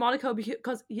 he lives in Monaco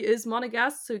because he is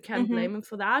Monegasque, so you can't Mhm. blame him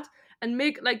for that. And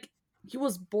Mick, like, he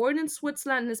was born in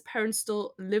Switzerland and his parents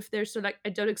still live there, so like I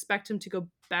don't expect him to go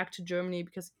back to Germany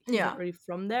because he's Yeah. not really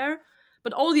from there.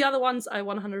 But all the other ones, I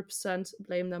 100%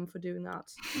 blame them for doing that.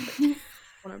 Like,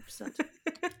 100%. We had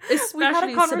a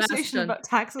Especially conversation Sebastian. about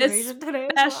tax evasion today.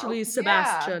 As Especially well.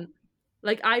 Sebastian.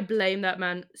 Like, I blame that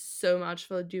man so much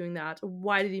for doing that.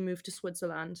 Why did he move to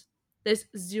Switzerland? There's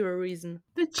zero reason.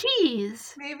 The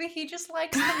cheese. Maybe he just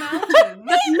likes the mountains.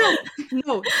 But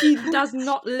no, he does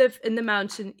not live in the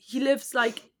mountain. He lives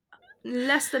like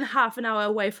less than half an hour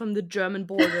away from the German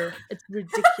border. It's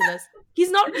ridiculous. He's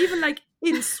not even like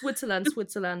in Switzerland.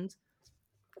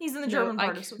 He's in the No, German I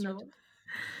part of cannot. Switzerland.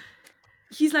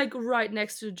 He's like right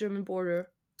next to the German border.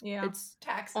 Yeah. It's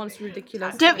Tax honestly evasion,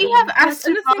 ridiculous. tax Don't we evasion. have Yes, and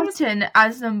Aston the thing is- Martin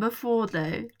as number 4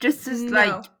 though? Just as No.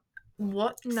 like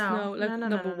what? No, like no,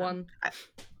 number no. one.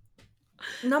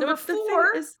 Number No, but the thing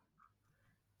 4. is,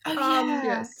 Oh yeah,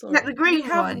 yes, sorry. like the green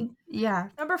have- one. Yeah.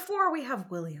 Number 4, we have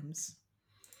Williams.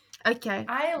 Okay.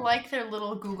 I like their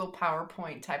little Google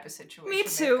PowerPoint type of situation. Me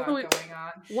too. They've got going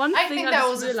on. One I thing think I that just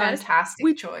was a realized,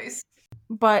 fantastic choice.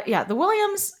 But yeah, the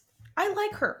Williams, I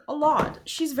like her a lot.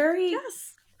 She's very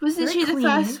yes, Wasn't Very she the clean.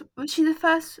 first? Was she the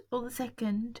first or the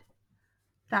second?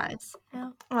 That is. Yeah.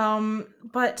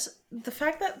 but the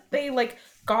fact that they like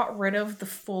got rid of the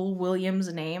full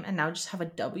Williams name and now just have a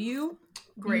W,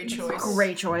 Great choice.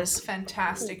 great choice.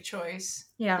 Fantastic choice.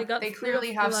 Yeah. they got They rid clearly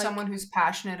of have the, like, someone who's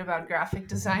passionate about graphic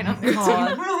design on their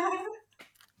God.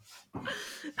 team.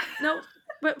 No,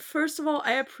 but first of all,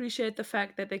 I appreciate the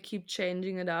fact that they keep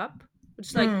changing it up, which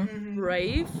is like Mhm.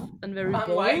 brave and very bold.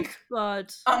 Unlike-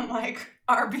 But Unlike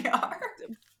RBR.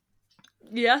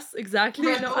 yes, exactly.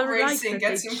 Red No, Bull I like Racing, that get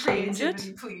they some change creativity,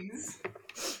 it. please.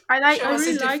 I like. Show I us a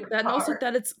really like different that, and also car.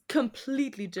 that it's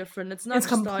completely different. It's not It's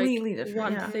just completely like different,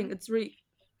 one yeah. thing. It's really,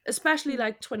 especially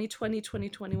like 2020,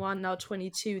 2021, now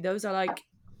 22. Those are like,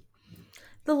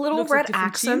 The little looks like red different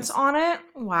accents teams. on it.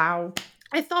 Wow.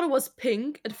 I thought it was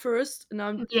pink at first, and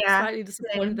I'm Yeah, slightly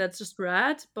disappointed same. that it's just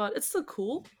red, but it's still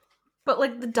cool. But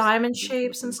like the diamond It's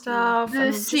shapes and something cool. stuff. The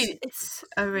and just- suits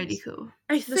are really cool.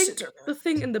 I The think suits are the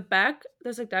thing in the back,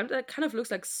 there's like diamond that kind of looks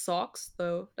like socks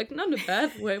though. Like not in a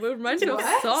bad way, but it reminds me of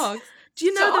What? socks. Do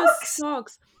you know those Socks?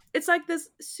 socks? It's like this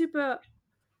super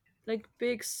like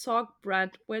big sock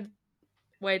brand.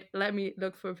 Wait, let me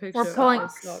look for a picture of pulling-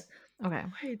 this sock. Okay.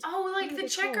 Wait. Oh, what like are the they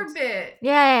checker called? bit.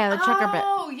 Yeah, the checker bit.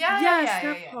 Oh, yeah, Yes,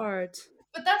 yeah. that part.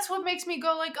 But that's what makes me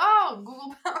go like, oh,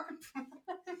 Google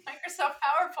Microsoft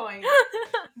PowerPoint,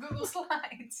 Google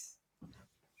Slides.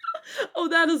 Oh,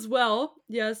 that as well.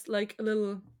 Yes, like a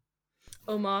little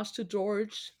homage to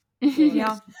George.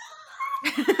 Yeah.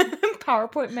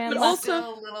 PowerPoint man. But He's also-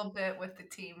 still a little bit with the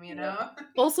team, you know.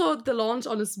 Also, the launch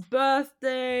on his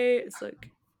birthday. It's like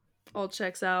all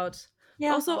checks out.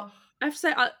 Yeah. Also, I have to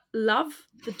say, I love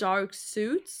the dark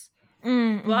suits.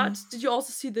 Mm, But did you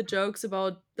also see the jokes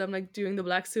about them like doing the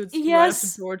black suits right Yes.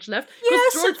 after George left? 'Cause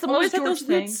Yes, George it's the always most had those George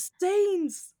weird thing.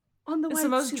 stains on the It's white the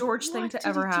most suit. George thing What to did he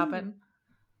ever do? happen.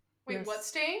 Wait, Yes. what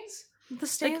stains? The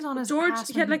stains on his George, past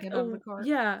he when had like get out of the car.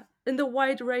 yeah, in the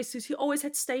white race suits, he always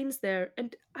had stains there,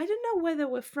 and I don't know where they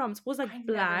were from. It was like I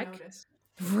never black. noticed.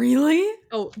 Really?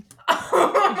 Oh,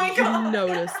 Oh my you god!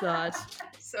 noticed that.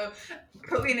 So,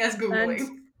 Kalina's googling.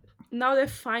 And now they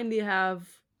finally have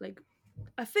like,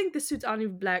 I think the suits aren't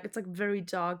even black. It's like very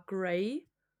dark gray.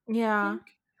 I Yeah.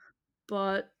 think.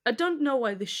 But I don't know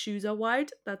why the shoes are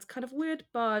white. That's kind of weird,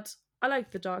 but I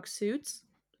like the dark suits.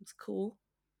 It's cool.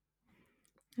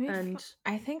 And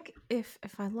I think if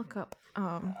I look up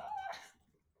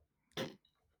if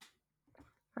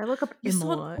I look up You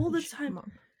saw it Imola, all the it should time. come up.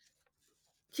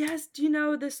 yes, do you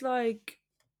know this like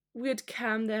weird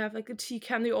cam they have, like a T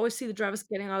cam? You always see the drivers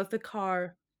getting out of the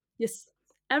car. Yes,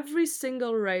 every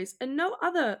single race, and no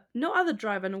other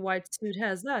driver in a white suit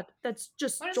has that. That's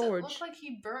just What does George. it look like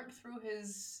he burnt through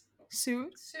his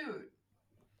Suit? suit?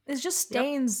 It's just Yep.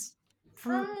 stains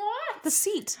From what? the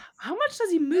seat. How much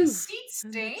does he The move? seat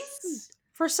in that stains? suit?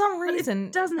 For some But reason.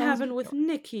 it doesn't that was- happen with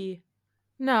Nikki.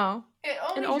 No.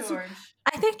 Only also- George.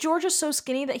 I think George is so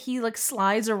skinny that he like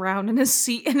slides around in his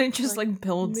seat and it just like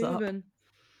builds up. moving.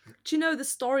 Do you know the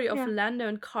story of Yeah. Lando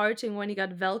and karting when he got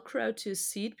Velcro to his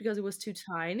seat because it was too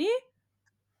tiny?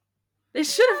 They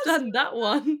should have done that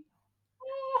one.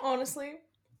 Honestly.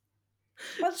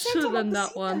 But at the same Should've time, done the that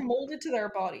seats one. are molded to their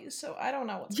bodies, so I don't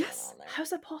know what's Yes. going on there. How's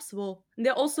that possible? And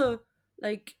they're also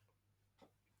like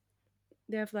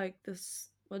they have like this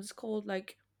what is it called?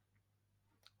 Like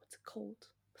what's it called?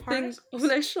 Thing Harnesses? over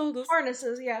their shoulders.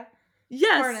 Harnesses, yeah.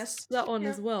 Yes. harness. That one Yeah.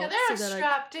 as well. Yeah, they're so like,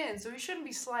 strapped in, so he shouldn't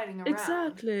be sliding around.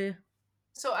 exactly.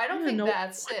 So I don't don't think know.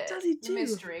 that's What it. does he do?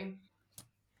 Mystery. A I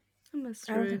don't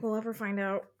mystery. think we'll ever find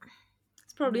out.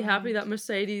 It's probably happy Right. that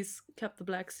Mercedes kept the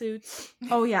black suits.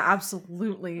 Oh yeah,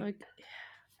 absolutely. Like,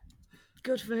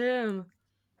 good for him.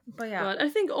 But yeah, But I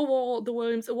think overall the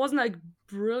Williams, it wasn't like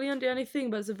brilliant or anything,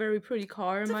 but it's a very pretty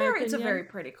car in my it's a very opinion.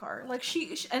 pretty car. Like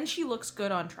and she looks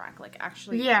good on track. Like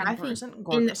actually Yeah, in I think person,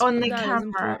 gorgeous on car. the That is camera.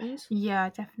 important. Yeah,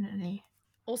 definitely.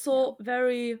 Yeah. Also,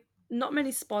 very not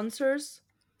many sponsors,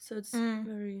 so it's Mm.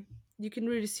 very you can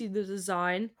really see the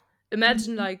design.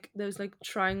 Imagine Mhm. like those like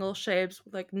triangle shapes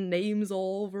with like names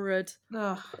all over it.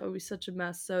 Ugh. That would be such a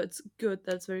mess. So it's good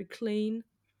that it's very clean.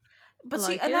 I But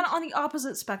see, like and then it. on the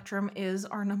opposite spectrum is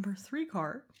our number 3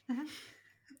 car,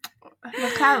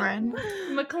 McLaren.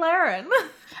 McLaren.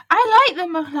 I like the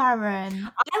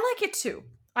McLaren. I like it too.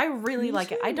 I really Me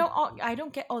like it. I too.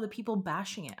 don't get all the people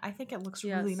bashing it. I think it looks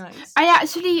really Yes. nice. I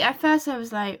actually at first I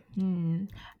was like, and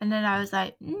then I was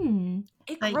like,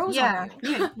 It like grows on yeah, you.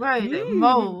 yeah, it grows, like Mm.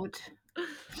 mold.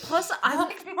 Plus, I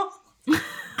like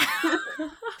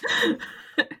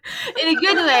In a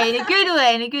good way, in a good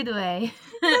way, in a good way.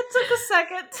 that took a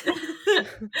second.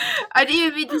 I didn't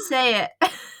even mean to say it.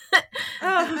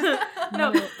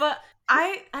 No, No. but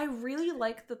I really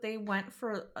like that they went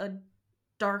for a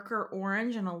darker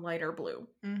orange and a lighter blue.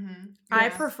 Mm-hmm. I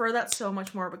Yes. prefer that so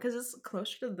much more because it's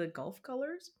closer to the Gulf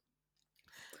colors.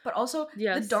 But also the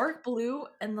Yes. dark blue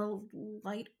and the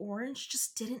light orange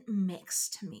just didn't mix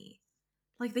to me.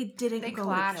 Like they didn't They go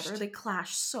clashed. together. They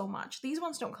clashed so much. These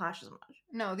ones don't clash as much.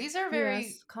 No, these are very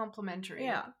Yes. complementary.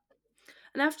 Yeah.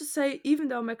 And I have to say, even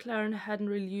though McLaren hadn't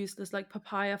really used this like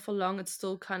papaya for long, it's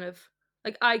still kind of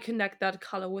like I connect that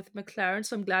color with McLaren,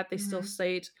 so I'm glad they still Mhm.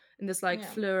 stayed in this like Yeah.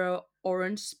 fluoro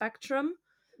orange spectrum.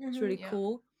 It's really Yeah.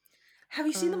 cool. Have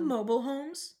you seen the mobile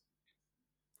homes?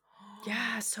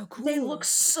 Yeah, so cool. They look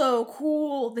so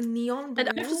cool. The neon blue.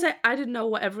 And I have to say, I didn't know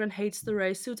why everyone hates the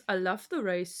race suits. I love the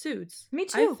race suits. Me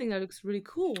I too. think that looks really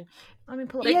cool. Let me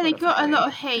pull up They- a Yeah, they photo for got a Cody. lot of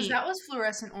Because hate. that was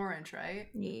fluorescent orange,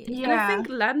 right? Yeah. Yeah. And I think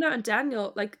Lando and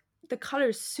Daniel, like the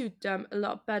colors suit them a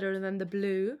lot better than the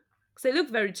blue. Because they look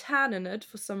very tan in it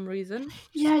for some reason. which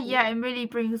is Yeah, cool. yeah, it really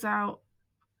brings out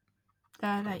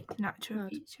their like natural Right.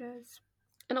 features.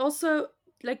 And also,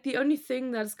 like the only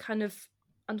thing that's kind of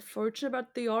unfortunate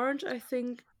about the orange, I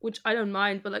think, which I don't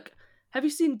mind, but like, have you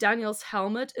seen Daniel's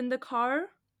helmet in the car?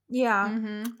 Yeah.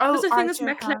 Mm-hmm. Because Oh, the thing I is, do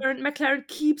have. McLaren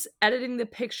keeps editing the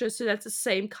picture so that's the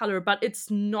same color, but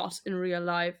it's not in real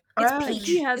life. It's Oh. Like, peach.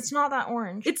 he has It's not that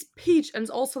orange. it's peach and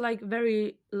it's also like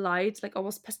very light, like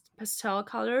almost pastel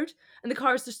colored, and the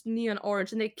car is just neon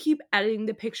orange. And they keep editing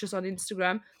the pictures on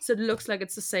Instagram so it looks like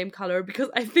it's the same color because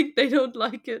I think they don't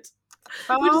like it.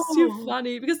 Which is too Oh.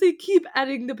 funny because they keep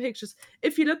adding the pictures.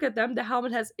 If you look at them, the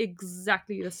helmet has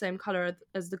exactly the same color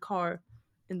as the car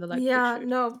in the like yeah, picture.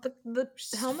 no, the Which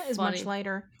is helmet is much funny.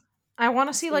 lighter. I want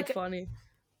to see So like funny.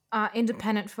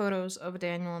 independent photos of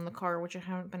Daniel in the car, which I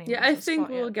haven't been able Yeah, to I think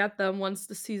spot we'll yet. get them once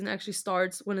the season actually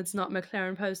starts when it's not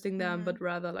McLaren posting them, Mhm. but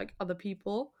rather like other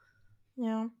people.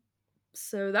 Yeah.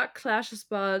 So that clashes,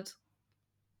 but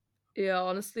yeah,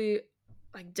 honestly,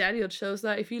 like Daniel chose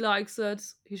that. If he likes it,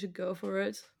 he should go for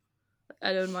it.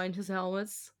 I don't mind his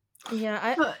helmets.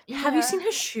 Yeah, But have you yeah. seen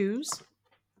his shoes?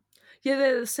 Yeah,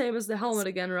 they're the same as the helmet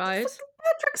again, right?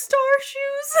 Patrick Star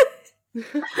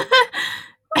shoes.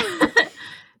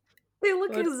 They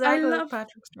look But exactly like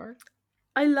Patrick Star.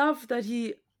 I love that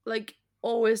he like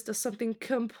always does something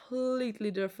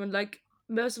completely different. Like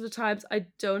most of the times I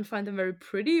don't find them very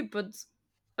pretty, but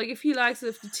like if he likes it,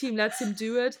 if the team lets him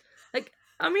do it, like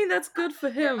I mean that's good for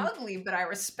You're him. ugly, but I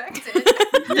respect it.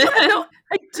 Yeah, no,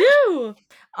 I do.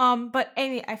 But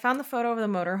Amy, I found the photo of the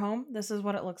motorhome. This is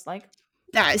what it looks like.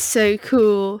 That is so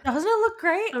cool. Doesn't it look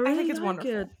great? I I really think it's like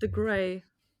wonderful. it. The gray.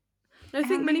 And I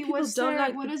think many people don't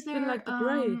like didn't like the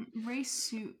gray. Race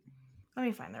suit? Let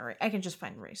me find that. I can just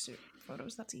find race suit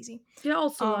photos. That's easy. Yeah, I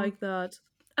also Um, like that.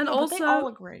 And No, but they all also,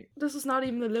 look great. this is not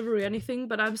even the livery or anything,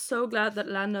 but I'm so glad that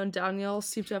Lando and Daniel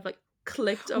seem to have like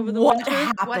clicked over the What winter.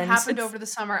 happened? What happened It's over the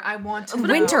summer? I want to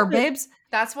winter, know. babes.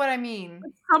 That's what I mean.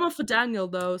 It's summer for Daniel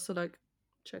though, so like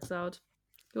checks out.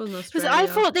 He was in Because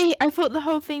Australia. I thought the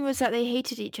whole thing was that they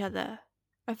hated each other.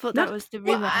 I thought that Not was the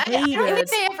Well, rumor. I don't think hated.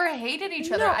 they ever hated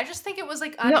each other. No. I just think it was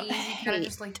like Not uneasy, kind hate. of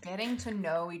just like getting to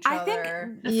know each I think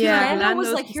other. I feel Yeah. like Lando was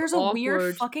Lando's like, "Here's a weird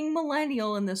awkward. fucking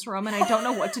millennial in this room, and I don't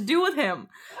know what to do with him."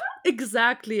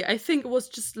 Exactly. I think it was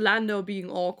just Lando being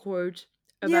awkward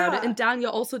about it. Yeah. And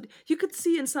Daniel also you could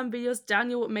see in some videos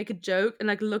Daniel would make a joke and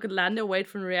like look at Lando, wait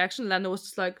for a reaction. Lando was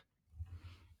just like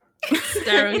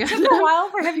staring It at took him. a while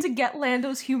for him to get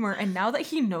Lando's humor, and now that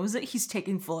he knows it, he's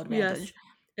taking full advantage.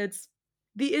 Yes. It's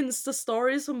the Insta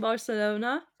stories from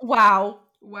Barcelona. Wow.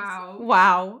 Wow.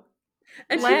 Wow.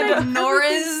 And Lando- he made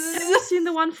Norris. everything- Have you seen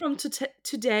the one from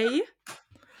today?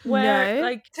 Where No.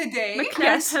 like Today? McLaren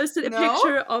Yes. posted a No?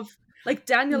 picture of like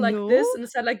Daniel like this No. and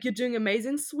said like you're doing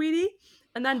amazing, sweetie.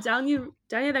 and then Daniel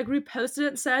like reposted it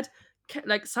and said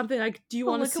like something like, "Do you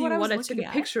want to look at see what I was what I took a looking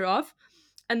at. picture of?"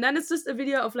 And then it's just a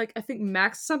video of like I think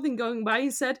Max something going by.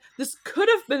 He said this could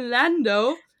have been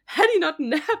Lando had he not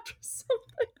napped or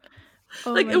something.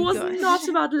 Oh Like my it was gosh. not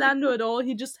about Lando at all.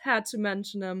 He just had to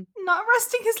mention him. Not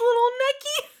resting his little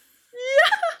necky.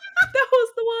 Yeah, that was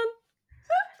the one.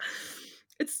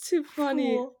 It's too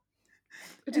funny. Cool.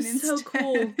 It And is so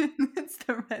cool. It's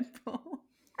the Red Bull.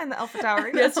 And the Alpha Tower.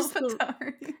 Yeah, it's just Alpha the-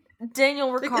 Tower.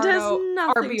 Daniel Like, it has Ricciardo,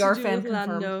 nothing RBR to do fan with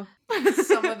confirmed. Lando.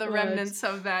 Some of the But- remnants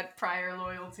of that prior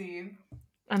loyalty.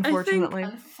 Unfortunately.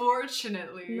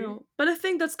 Unfortunately. No, but I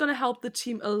think that's gonna help the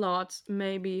team a lot,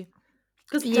 maybe.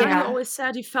 Because Yeah. Daniel always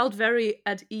said he felt very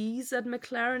at ease at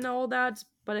McLaren and all that,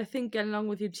 but I think getting along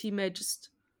with your teammate just...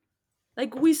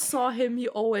 Like, we saw him, he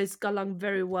always got along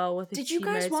very well with his Did you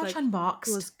teammates. guys watch like, Unboxed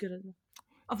he was good at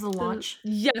of the launch?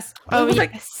 Yes. Oh, It was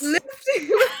yes. like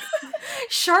lifting.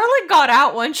 Charlotte got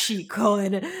out when she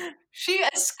could. She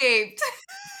escaped.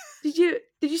 Did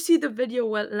you see the video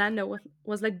where Lando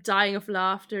was like dying of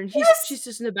laughter and Yes! she's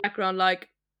just in the background like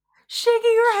Shaking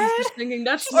her she's head. just thinking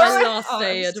that's She's my like, last "Oh,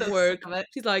 day I'm at so sick work. of it."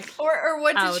 She's like, Or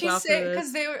what did out she after say? this.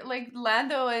 Because they were like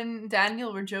Lando and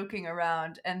Daniel were joking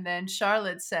around, and then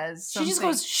Charlotte says She something. just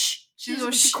goes, shh. She just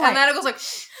goes, be shh, quiet. and Lando goes like,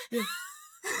 Yeah.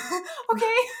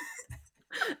 okay.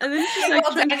 and then she's like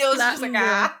Well, trying to Daniel's just like, flatten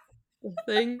ah. the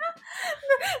thing.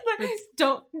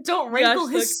 don't Yeah, wrinkle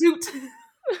she's his suit.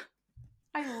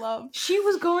 I love. She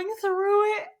was going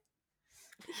through it.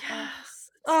 Yes.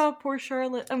 Oh, poor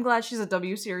Charlotte. I'm glad she's a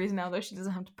W series now, though. She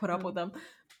doesn't have to put up with them.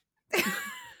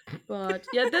 But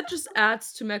yeah, that just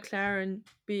adds to McLaren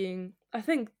being, I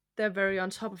think they're very on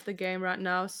top of the game right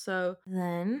now, so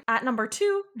Then, at number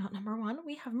 2, not number 1,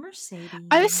 we have Mercedes.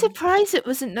 I was surprised it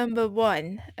wasn't number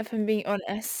 1, if I'm being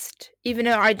honest. Even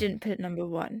though I didn't put it number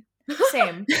 1.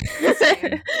 Same.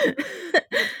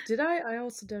 did I? I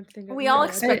also don't think We no, all I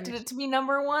expected didn't. it to be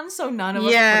number 1, so none of us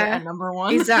put it Yeah, at number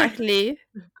 1. exactly.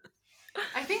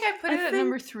 I think I put I it at think-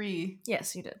 number 3.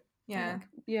 Yes, you did. Yeah.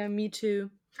 Yeah, me too.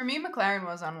 For me, McLaren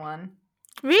was on 1.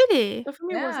 Really? But for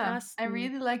me, it was Yeah, Aston. I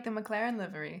really like the McLaren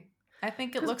livery. I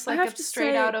think it 'Cause looks I like have it's to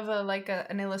straight say- out of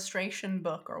an illustration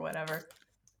book or whatever.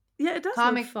 Yeah, it does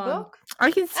Comic look fun. book?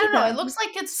 I can see I don't know. that. It looks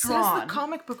like it's Says drawn. the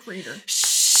comic book reader.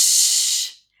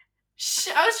 Shh. Shh.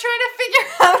 I was trying to figure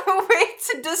out a way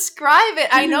to describe it.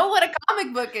 I know what a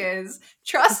comic book is.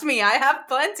 Trust me, I have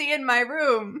plenty in my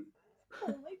room. Oh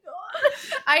my god.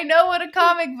 I know what a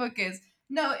comic book is.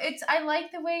 No, I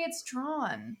like the way it's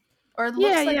drawn. Or it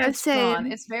looks Yeah, like yeah, it's drawn.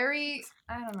 same. It's very,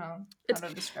 I don't know how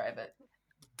to describe it.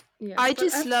 Yeah, I but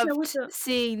just have to say loved with the-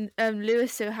 seeing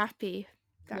Lewis so happy.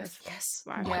 That's Yes.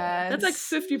 wow. Yeah. That's like Yes.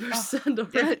 50%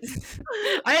 already.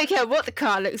 I don't care what the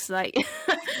car looks like.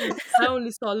 I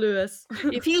only saw Lewis.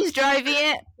 If he's driving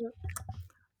it,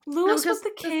 Lewis because with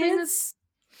the the thing kids.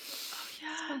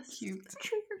 Oh, yes. Cute.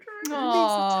 And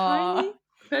Aww. they're so tiny.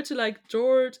 Compared to like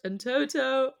George and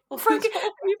Toto. all Frank- these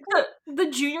old people. the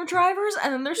junior drivers,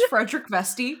 and then there's Frederick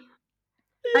Vesti.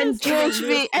 and Yes, and George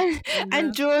Lewis be, is in there.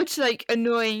 and George like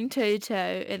annoying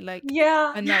Toto in like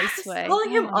Yeah. a nice way.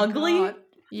 Calling him Oh my ugly God.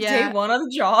 Yeah, day 1 on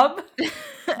the job.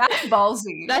 That's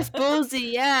ballsy. that's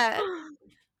ballsy. Yeah,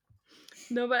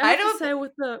 No, but I I have don't to say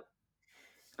with the...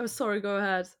 Oh, sorry, go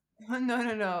ahead.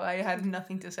 No. I have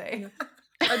nothing to say.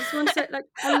 I just want to say, like,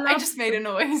 I love I just made a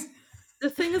noise. the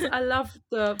thing is, I love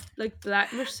the like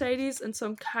black Mercedes, and so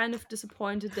I'm kind of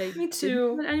disappointed they Me didn't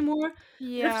too. do it anymore.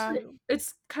 yeah.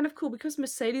 It's kind of cool because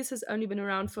Mercedes has only been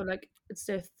around for like it's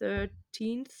their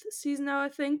 13th season now, I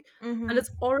think, and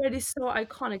it's already so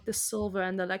iconic. The silver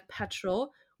and the like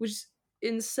petrol, which is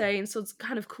insane. So it's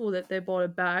kind of cool that they brought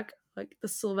it back, like the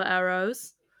silver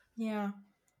arrows, Yeah.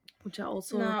 which I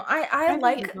also No, I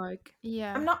kind of like.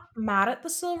 Yeah. I'm not mad at the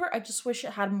silver. I just wish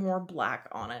it had more black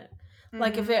on it.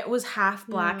 Like if Mhm. it was half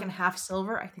black Yeah. and half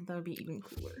silver, I think that would be even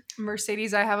cooler.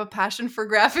 Mercedes, I have a passion for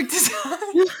graphic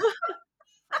design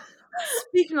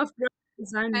Speaking of graphic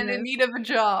design, and in though, need of a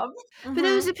job. But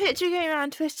there was a picture going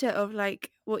around Twitter of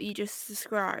like what you just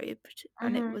described,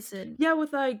 and it Mhm. wasn't. yeah,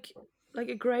 with like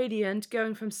a gradient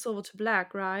going from silver to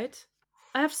black, right?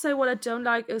 I have to say, what I don't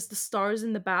like is the stars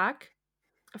in the back.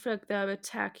 I feel like they're a bit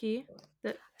tacky.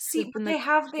 That See, could've but been, they like,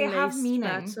 have placed meaning.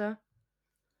 better.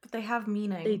 But they have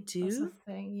meaning. They That's do? the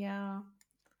thing, yeah.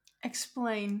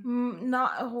 Explain.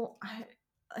 Not a whole.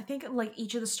 I think like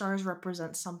each of the stars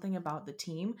represents something about the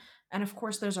team, and of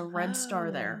course there's a red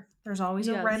star there. There's always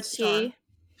a Yes. red star Nikki.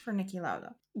 for Niki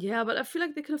Lauda. Yeah, but I feel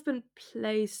like they could have been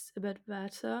placed a bit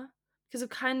better because it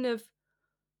kind of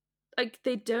like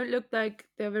they don't look like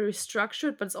they're very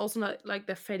structured, but it's also not like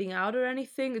they're fading out or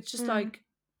anything. It's just Mhm. like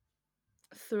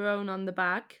thrown on the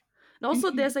back. And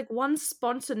also, there's like one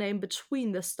sponsor name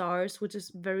between the stars, which is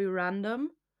very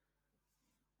random.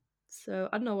 So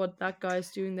I don't know what that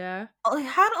guy's doing there. I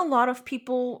had a lot of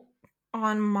people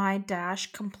on my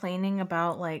dash complaining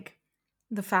about like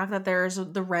the fact that there's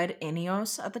the red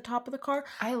Ineos at the top of the car.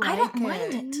 I I don't like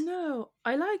mind it. it. No,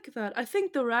 I like that. I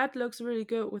think the red looks really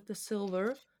good with the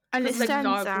silver. And Because it like stands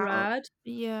dark out. red.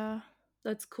 Yeah.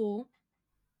 That's cool.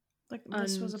 Like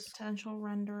this was a And potential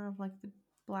render of like the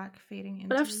black fading into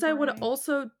but I have to say, what I gray.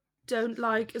 also don't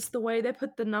like is the way they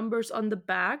put the numbers on the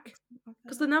back.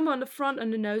 Because the number on the front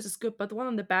and the nose is good, but the one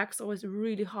on the back is always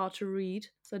really hard to read.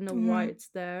 So I don't know why it's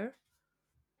there.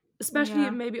 Especially Yeah.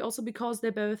 maybe also because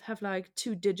they both have like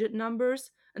 2-digit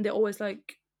numbers and they're always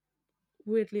like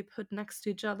weirdly put next to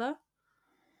each other.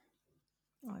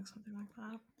 Like something like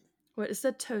that. Wait, is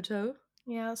that Toto?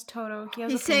 Yeah, it's Toto. He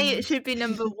has He's saying it opinions. should be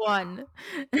number 1.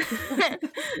 I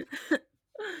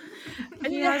He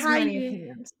don't know has how many you.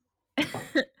 opinions.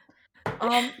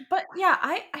 But yeah,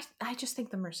 I just think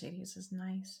the Mercedes is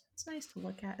nice. It's nice to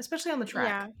look at, especially on the track.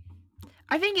 Yeah.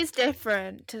 I think it's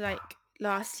different to like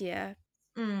last year.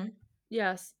 Mm.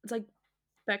 Yes, it's like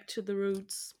back to the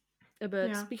roots a bit.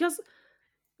 Yeah.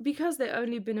 Because they've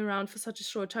only been around for such a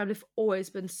short time, they've always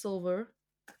been silver,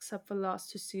 except for the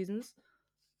last 2 seasons.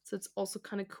 So it's also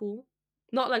kind of cool.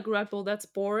 Not like Red Bull, that's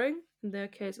boring. In their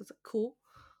case, it's like, cool,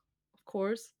 of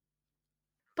course.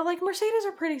 But like Mercedes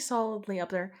are pretty solidly up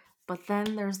there. But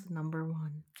then there's the number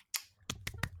 1.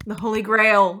 The holy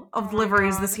grail of Oh my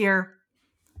liveries God. this year.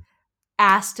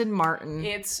 Aston Martin.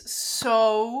 It's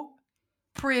so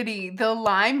pretty. The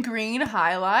lime green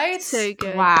highlights. So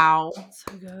good. Wow.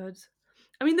 So good.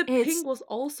 I mean, the It's- pink was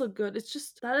also good. It's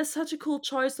just, that is such a cool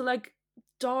choice. So like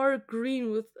dark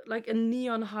green with like a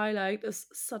neon highlight is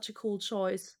such a cool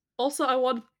choice. Also,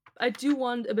 I do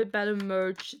want a bit better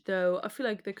merch though. I feel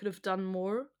like they could have done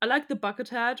more. I like the bucket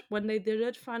hat when they did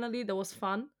it finally. That was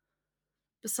fun.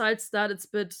 Besides that, it's a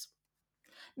bit.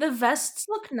 The vests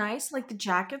look nice, like the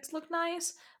jackets look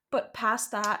nice, but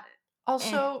past that,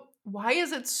 Also, why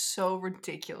is it so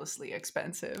ridiculously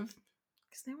expensive?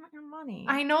 because they want your money.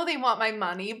 I know they want my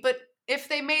money, but if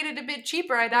they made it a bit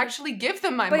cheaper, I'd actually give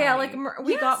them my But money. yeah, like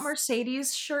we got Yes.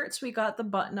 Mercedes shirts. We got the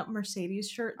button-up Mercedes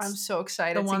shirts. I'm so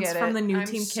excited The to ones get from it. the new I'm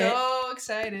team so kit.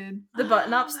 excited. The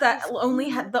button-ups that that is only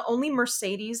cool. had the only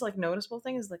Mercedes like noticeable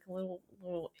thing is like a little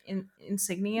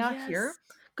insignia here.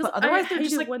 Because But otherwise I they're hate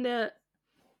just it like when they're.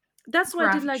 That's why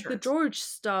I did graphic like the shirts. George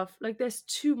stuff. Like, there's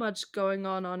too much going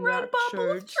on red that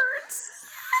bubble shirt. shirts.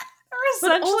 They're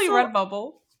But essentially also- red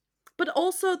bubble. But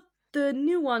also the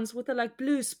new ones with the like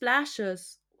blue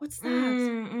splashes. What's that?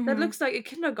 Mm-hmm. That looks like a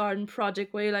kindergarten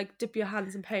project where you like dip your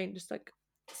hands in paint, just like.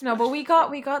 No, but splash.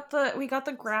 we got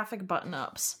the graphic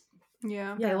button-ups.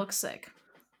 Yeah. They look sick.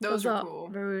 Those are cool.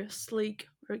 Very sleek,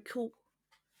 very cool.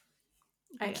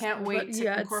 I can't But wait to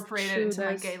yeah, it's incorporate it true, into my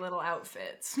there's- gay little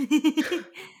outfits.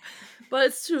 But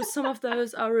it's true, some of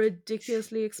those are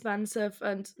ridiculously expensive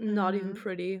and not even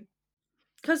pretty.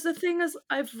 Because the thing is,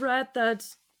 I've read that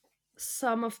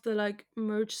some of the like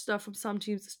merch stuff from some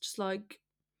teams is just like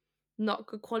not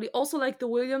good quality. Also, like the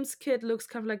Williams kit looks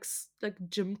kind of like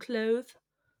gym clothes.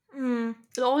 Mm.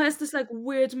 It all has this like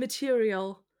weird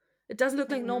material. It doesn't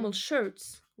look like normal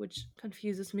shirts, which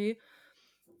confuses me.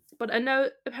 But I know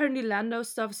apparently Lando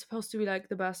stuff is supposed to be like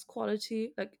the best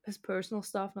quality, like his personal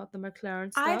stuff, not the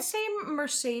McLaren stuff. I'd say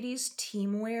Mercedes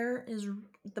teamwear is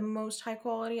the most high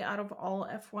quality out of all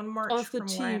F1 merch all of the from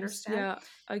what I teams, understand. yeah,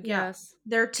 I Yeah. guess.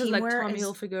 Their Because like teamwear Tommy is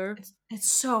Hilfiger.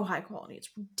 it's so high quality. It's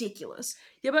ridiculous.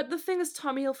 Yeah, but the thing is,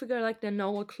 Tommy Hilfiger, like their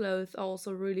normal clothes, are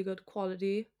also really good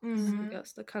quality. So Mm-hmm. I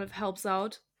guess that kind of helps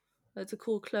out. It's a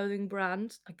cool clothing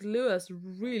brand. Like Lewis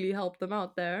really helped them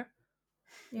out there.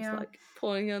 Just Yeah. like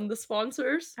pulling in the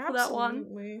sponsors for that one.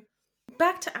 Absolutely.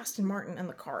 Back to Aston Martin and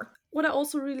the car. What I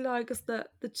also really like is that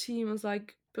the team is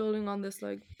like building on this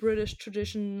like British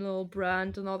traditional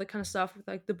brand and all that kind of stuff with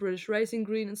like the British racing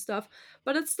green and stuff.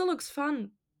 But it still looks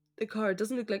fun. The car, it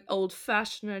doesn't look like old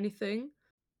fashioned or anything.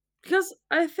 Because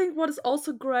I think what is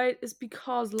also great is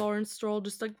because Lawrence Stroll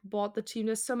just like bought the team.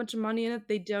 There's so much money in it.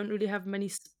 They don't really have many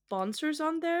sponsors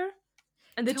on there,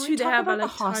 and the Can we two they talk have are about the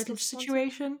like title hostage sponsors.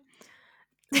 situation?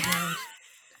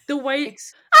 The way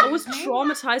I was Excuse me?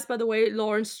 traumatized by the way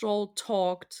Lawrence Stroll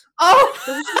talked. Oh!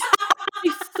 That was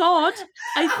just,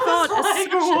 I thought was as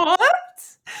like, such a- what?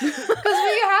 Because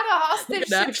we had a hostage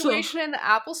An actual- situation in the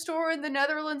Apple Store in the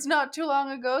Netherlands not too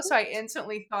long ago, so I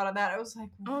instantly thought of that. I was like,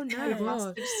 Oh, what kind of no.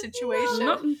 hostage situation?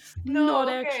 not No,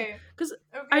 actually, okay. because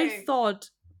Okay. I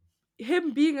thought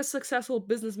him being a successful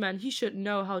businessman, he should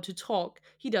know how to talk.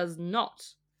 He does not.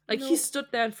 Like, he stood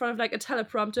there in front of, like, a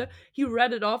teleprompter. He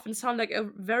read it off and sounded like a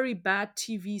very bad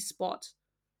TV spot.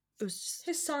 It was just...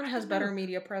 His son has better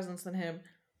media presence than him.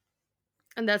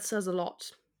 And that says a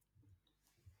lot.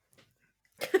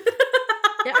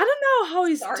 Yeah, I don't know how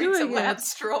he's doing it.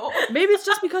 Stroll. Maybe it's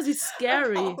just because he's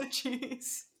scary.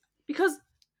 Apologies. Because,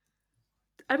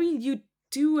 I mean, you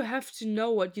do have to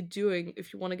know what you're doing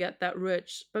if you want to get that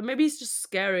rich. But maybe he's just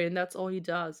scary and that's all he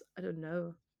does. I don't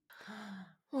know.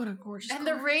 What a gorgeous And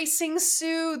car. the racing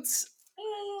suits.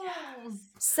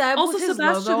 Seb Also, with his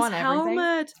Sebastian's logo on everything.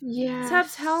 helmet. Yeah.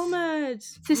 Seb's helmet.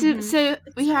 So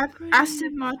we have pretty.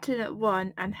 Aston Martin at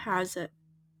 1 and Haas at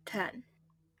 10.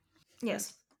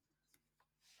 Yes.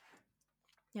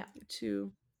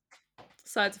 Two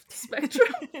sides of the spectrum.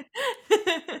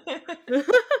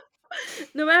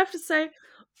 No, I have to say,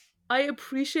 I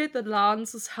appreciate that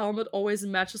Lance's helmet always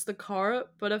matches the car,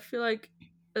 but I feel like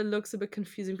it looks a bit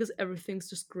confusing because everything's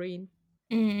just green.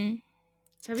 Mm.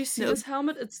 Have you seen No. his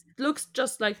helmet? It looks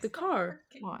just like the car.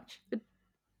 Watch.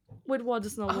 Wait, what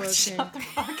is not working? Shut the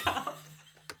fuck up.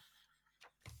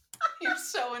 You're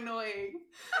so annoying.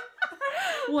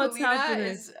 What's Alina happening?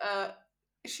 Is,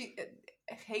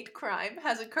 hate crime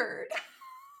has occurred.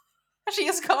 She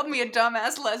has called me a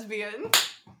dumbass lesbian.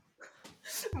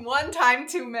 One time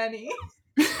too many.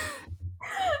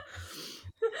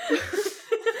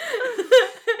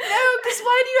 No, because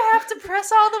why do you have to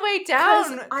press all the way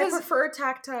down? I prefer a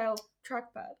tactile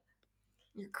trackpad.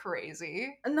 You're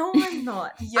crazy. No, I'm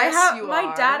not. Yes, you My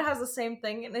are. dad has the same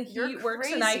thing, and he You're works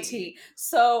in crazy. IT.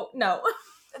 So no.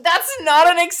 That's not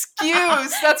an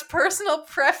excuse. That's personal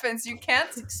preference. You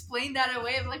can't explain that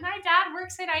away. I'm like, my dad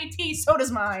works in IT, so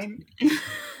does mine.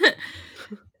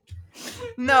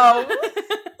 No.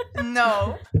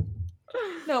 No.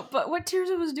 No, but what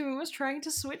Tirza was doing was trying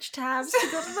to switch tabs to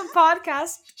go to the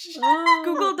podcast Oh.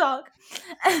 Google Doc,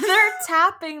 and they're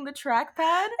tapping the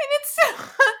trackpad. And it's not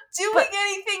doing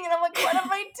anything, and I'm like, what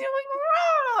am I doing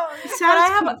wrong? It I sounds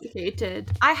have a-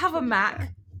 complicated. I have a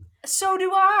Mac. So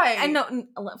do I. I know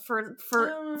for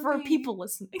Okay. people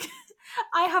listening,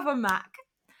 I have a Mac,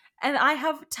 and I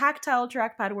have tactile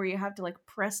trackpad where you have to like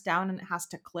press down and it has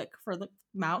to click for the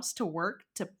mouse to work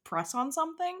to press on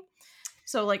something.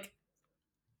 So like,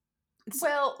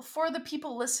 Well, for the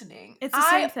people listening, It's the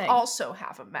same thing. I also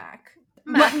have a Mac.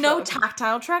 but no MacBook.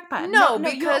 tactile trackpad. No, you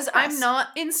because don't I'm press. not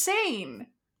insane.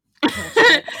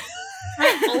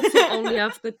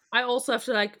 I also have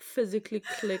to like physically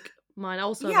click mine. I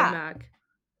also have Yeah. a Mac.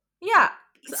 Yeah.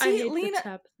 'Cause See, I hate Lena, the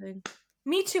tab thing.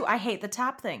 me too. I hate the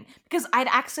tap thing because I'd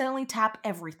accidentally tap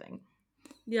everything.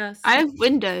 Yes. I have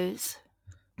Windows.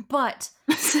 But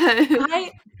So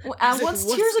once what's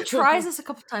Tirza going tries on? this a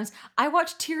couple times, I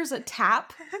watched Tirza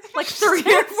tap like 3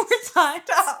 or 4 times.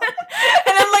 Stop.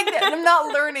 And I'm like, I'm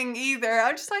not learning either.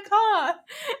 I'm just like, huh.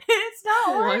 It's not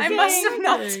Why working. I must have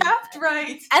not working? tapped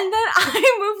right. And then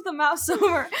I move the mouse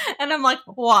over, and I'm like,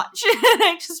 watch, and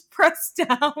I just press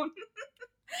down.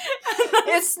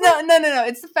 It's no.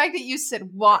 It's the fact that you said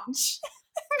watch.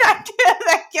 that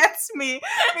gets me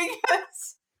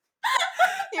because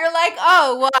you're like,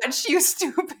 oh, watch, you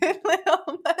stupid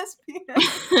little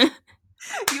lesbian.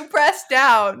 You press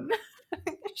down.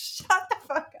 Shut the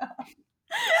fuck up.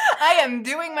 I am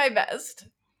doing my best.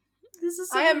 This is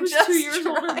I someone am who's just 2 years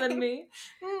older than trying. me.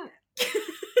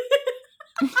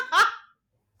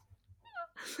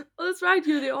 Oh, that's right.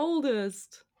 You're the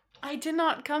oldest. I did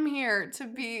not come here to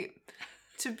be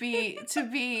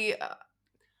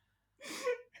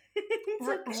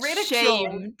ridiculed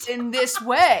Shamed. in this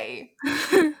way.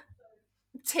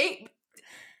 Take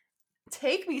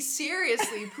me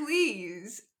seriously,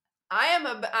 please. I am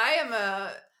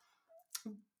a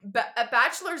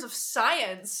bachelor's of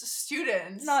science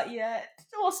student. Not yet.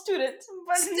 Well, student.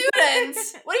 But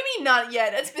Students. What do you mean not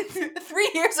yet? It's been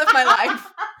 3 years of my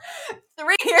life.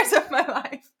 3 years of my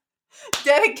life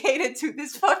dedicated to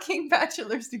this fucking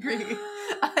bachelor's degree.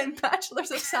 I'm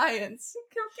bachelor's of science.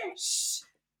 Okay. Shh.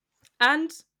 And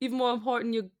even more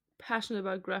important, you're passionate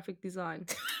about graphic design.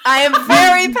 I am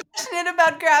very passionate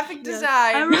about graphic Yes.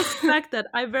 design. I respect that.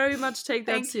 I very much take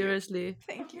that Thank you. seriously.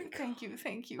 Thank you.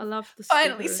 I love the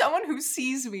Finally, stickers. someone who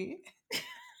sees me.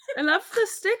 I love the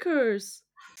stickers.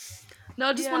 No,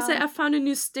 I just want to say Yeah. I found a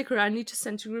new sticker I need to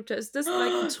send to group chat. Is this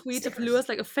like a tweet of Stickers. Lewis,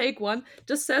 like a fake one?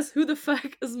 Just says, who the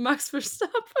fuck is Max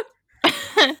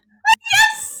Verstappen?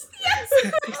 Yes.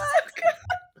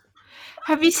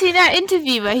 have you seen that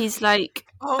interview where he's like,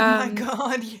 Oh my Um,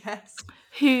 god, yes.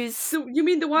 who's So you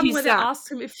mean the one Who's where they that? asked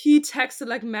him if he texted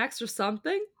like Max or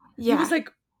something? yeah? He was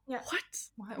like, Yeah.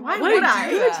 what? Why Why would I?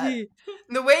 did he?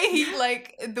 The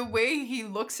way he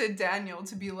looks at Daniel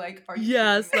to be like, are you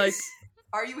Yes, doing like, this?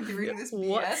 are you hearing this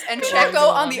What? BS? And Oh, Checo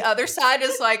on God. the other side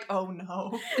is like, oh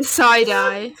no. The side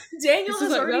eye. Daniel He's has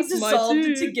just like, already "That's my dissolved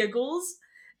team." into giggles,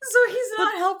 so he's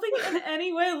not helping in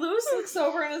any way. Lewis looks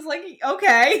over and is like,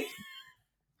 okay.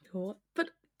 What? But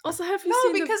also, have you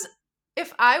No, seen because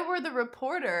if I were the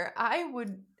reporter, I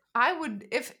would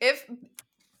if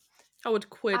I would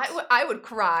quit. I would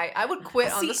cry. I would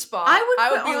quit on the See, spot. I would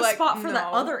quit be on the like, spot for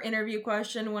that no. other interview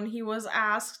question when he was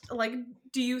asked, like,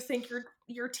 do you think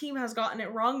your team has gotten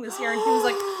it wrong this year? And he was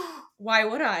like, why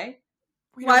would I?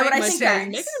 We Why don't would make I think Making that?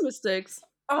 mistakes. mistakes.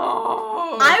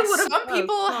 Oh, I would've- Some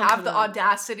people Oh, have the confident.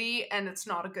 audacity, and it's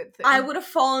not a good thing. I would have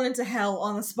fallen into hell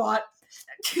on the spot.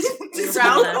 The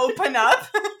Dissolve. ground open up.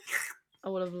 I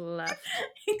would have left.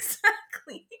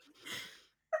 Exactly.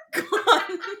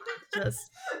 Gone.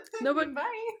 Just no, but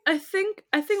Bye. I think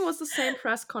it was the same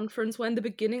press conference where in the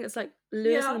beginning it's like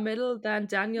Lewis in Yeah. the middle, then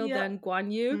Daniel, Yeah. then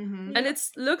Guan Yu, Mhm. and it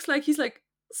looks like he's like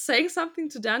saying something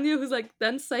to Daniel, who's like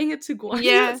then saying it to Guan Yu.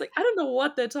 Yeah. It's like I don't know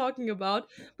what they're talking about,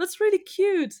 but it's really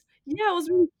cute. Yeah, it was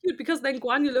really cute because then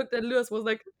Guan Yu looked at Lewis, was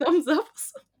like thumbs up.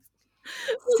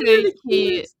 It was So really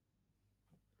cute.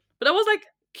 But I was like,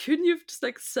 couldn't you have just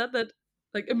like said that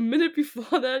like a minute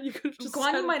before that? You could have just Guan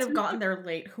said Yu it might have too. gotten there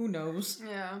late. Who knows?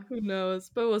 Yeah. Who knows?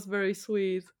 But it was very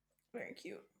sweet. Very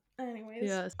cute. Anyways.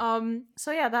 Yes.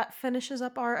 So yeah, that finishes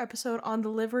up our episode on the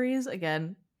liveries.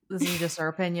 Again, this is just our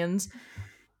opinions.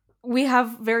 We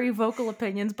have very vocal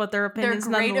opinions, but they're They're opinions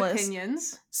great nonetheless.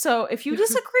 opinions. So if you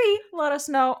disagree, let us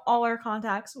know. All our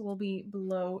contacts will be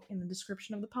below in the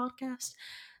description of the podcast.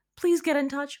 Please get in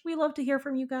touch. We love to hear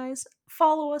from you guys.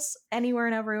 Follow us anywhere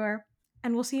and everywhere.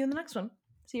 And we'll see you in the next one.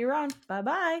 See you around.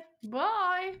 Bye-bye.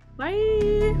 Bye.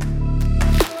 Bye.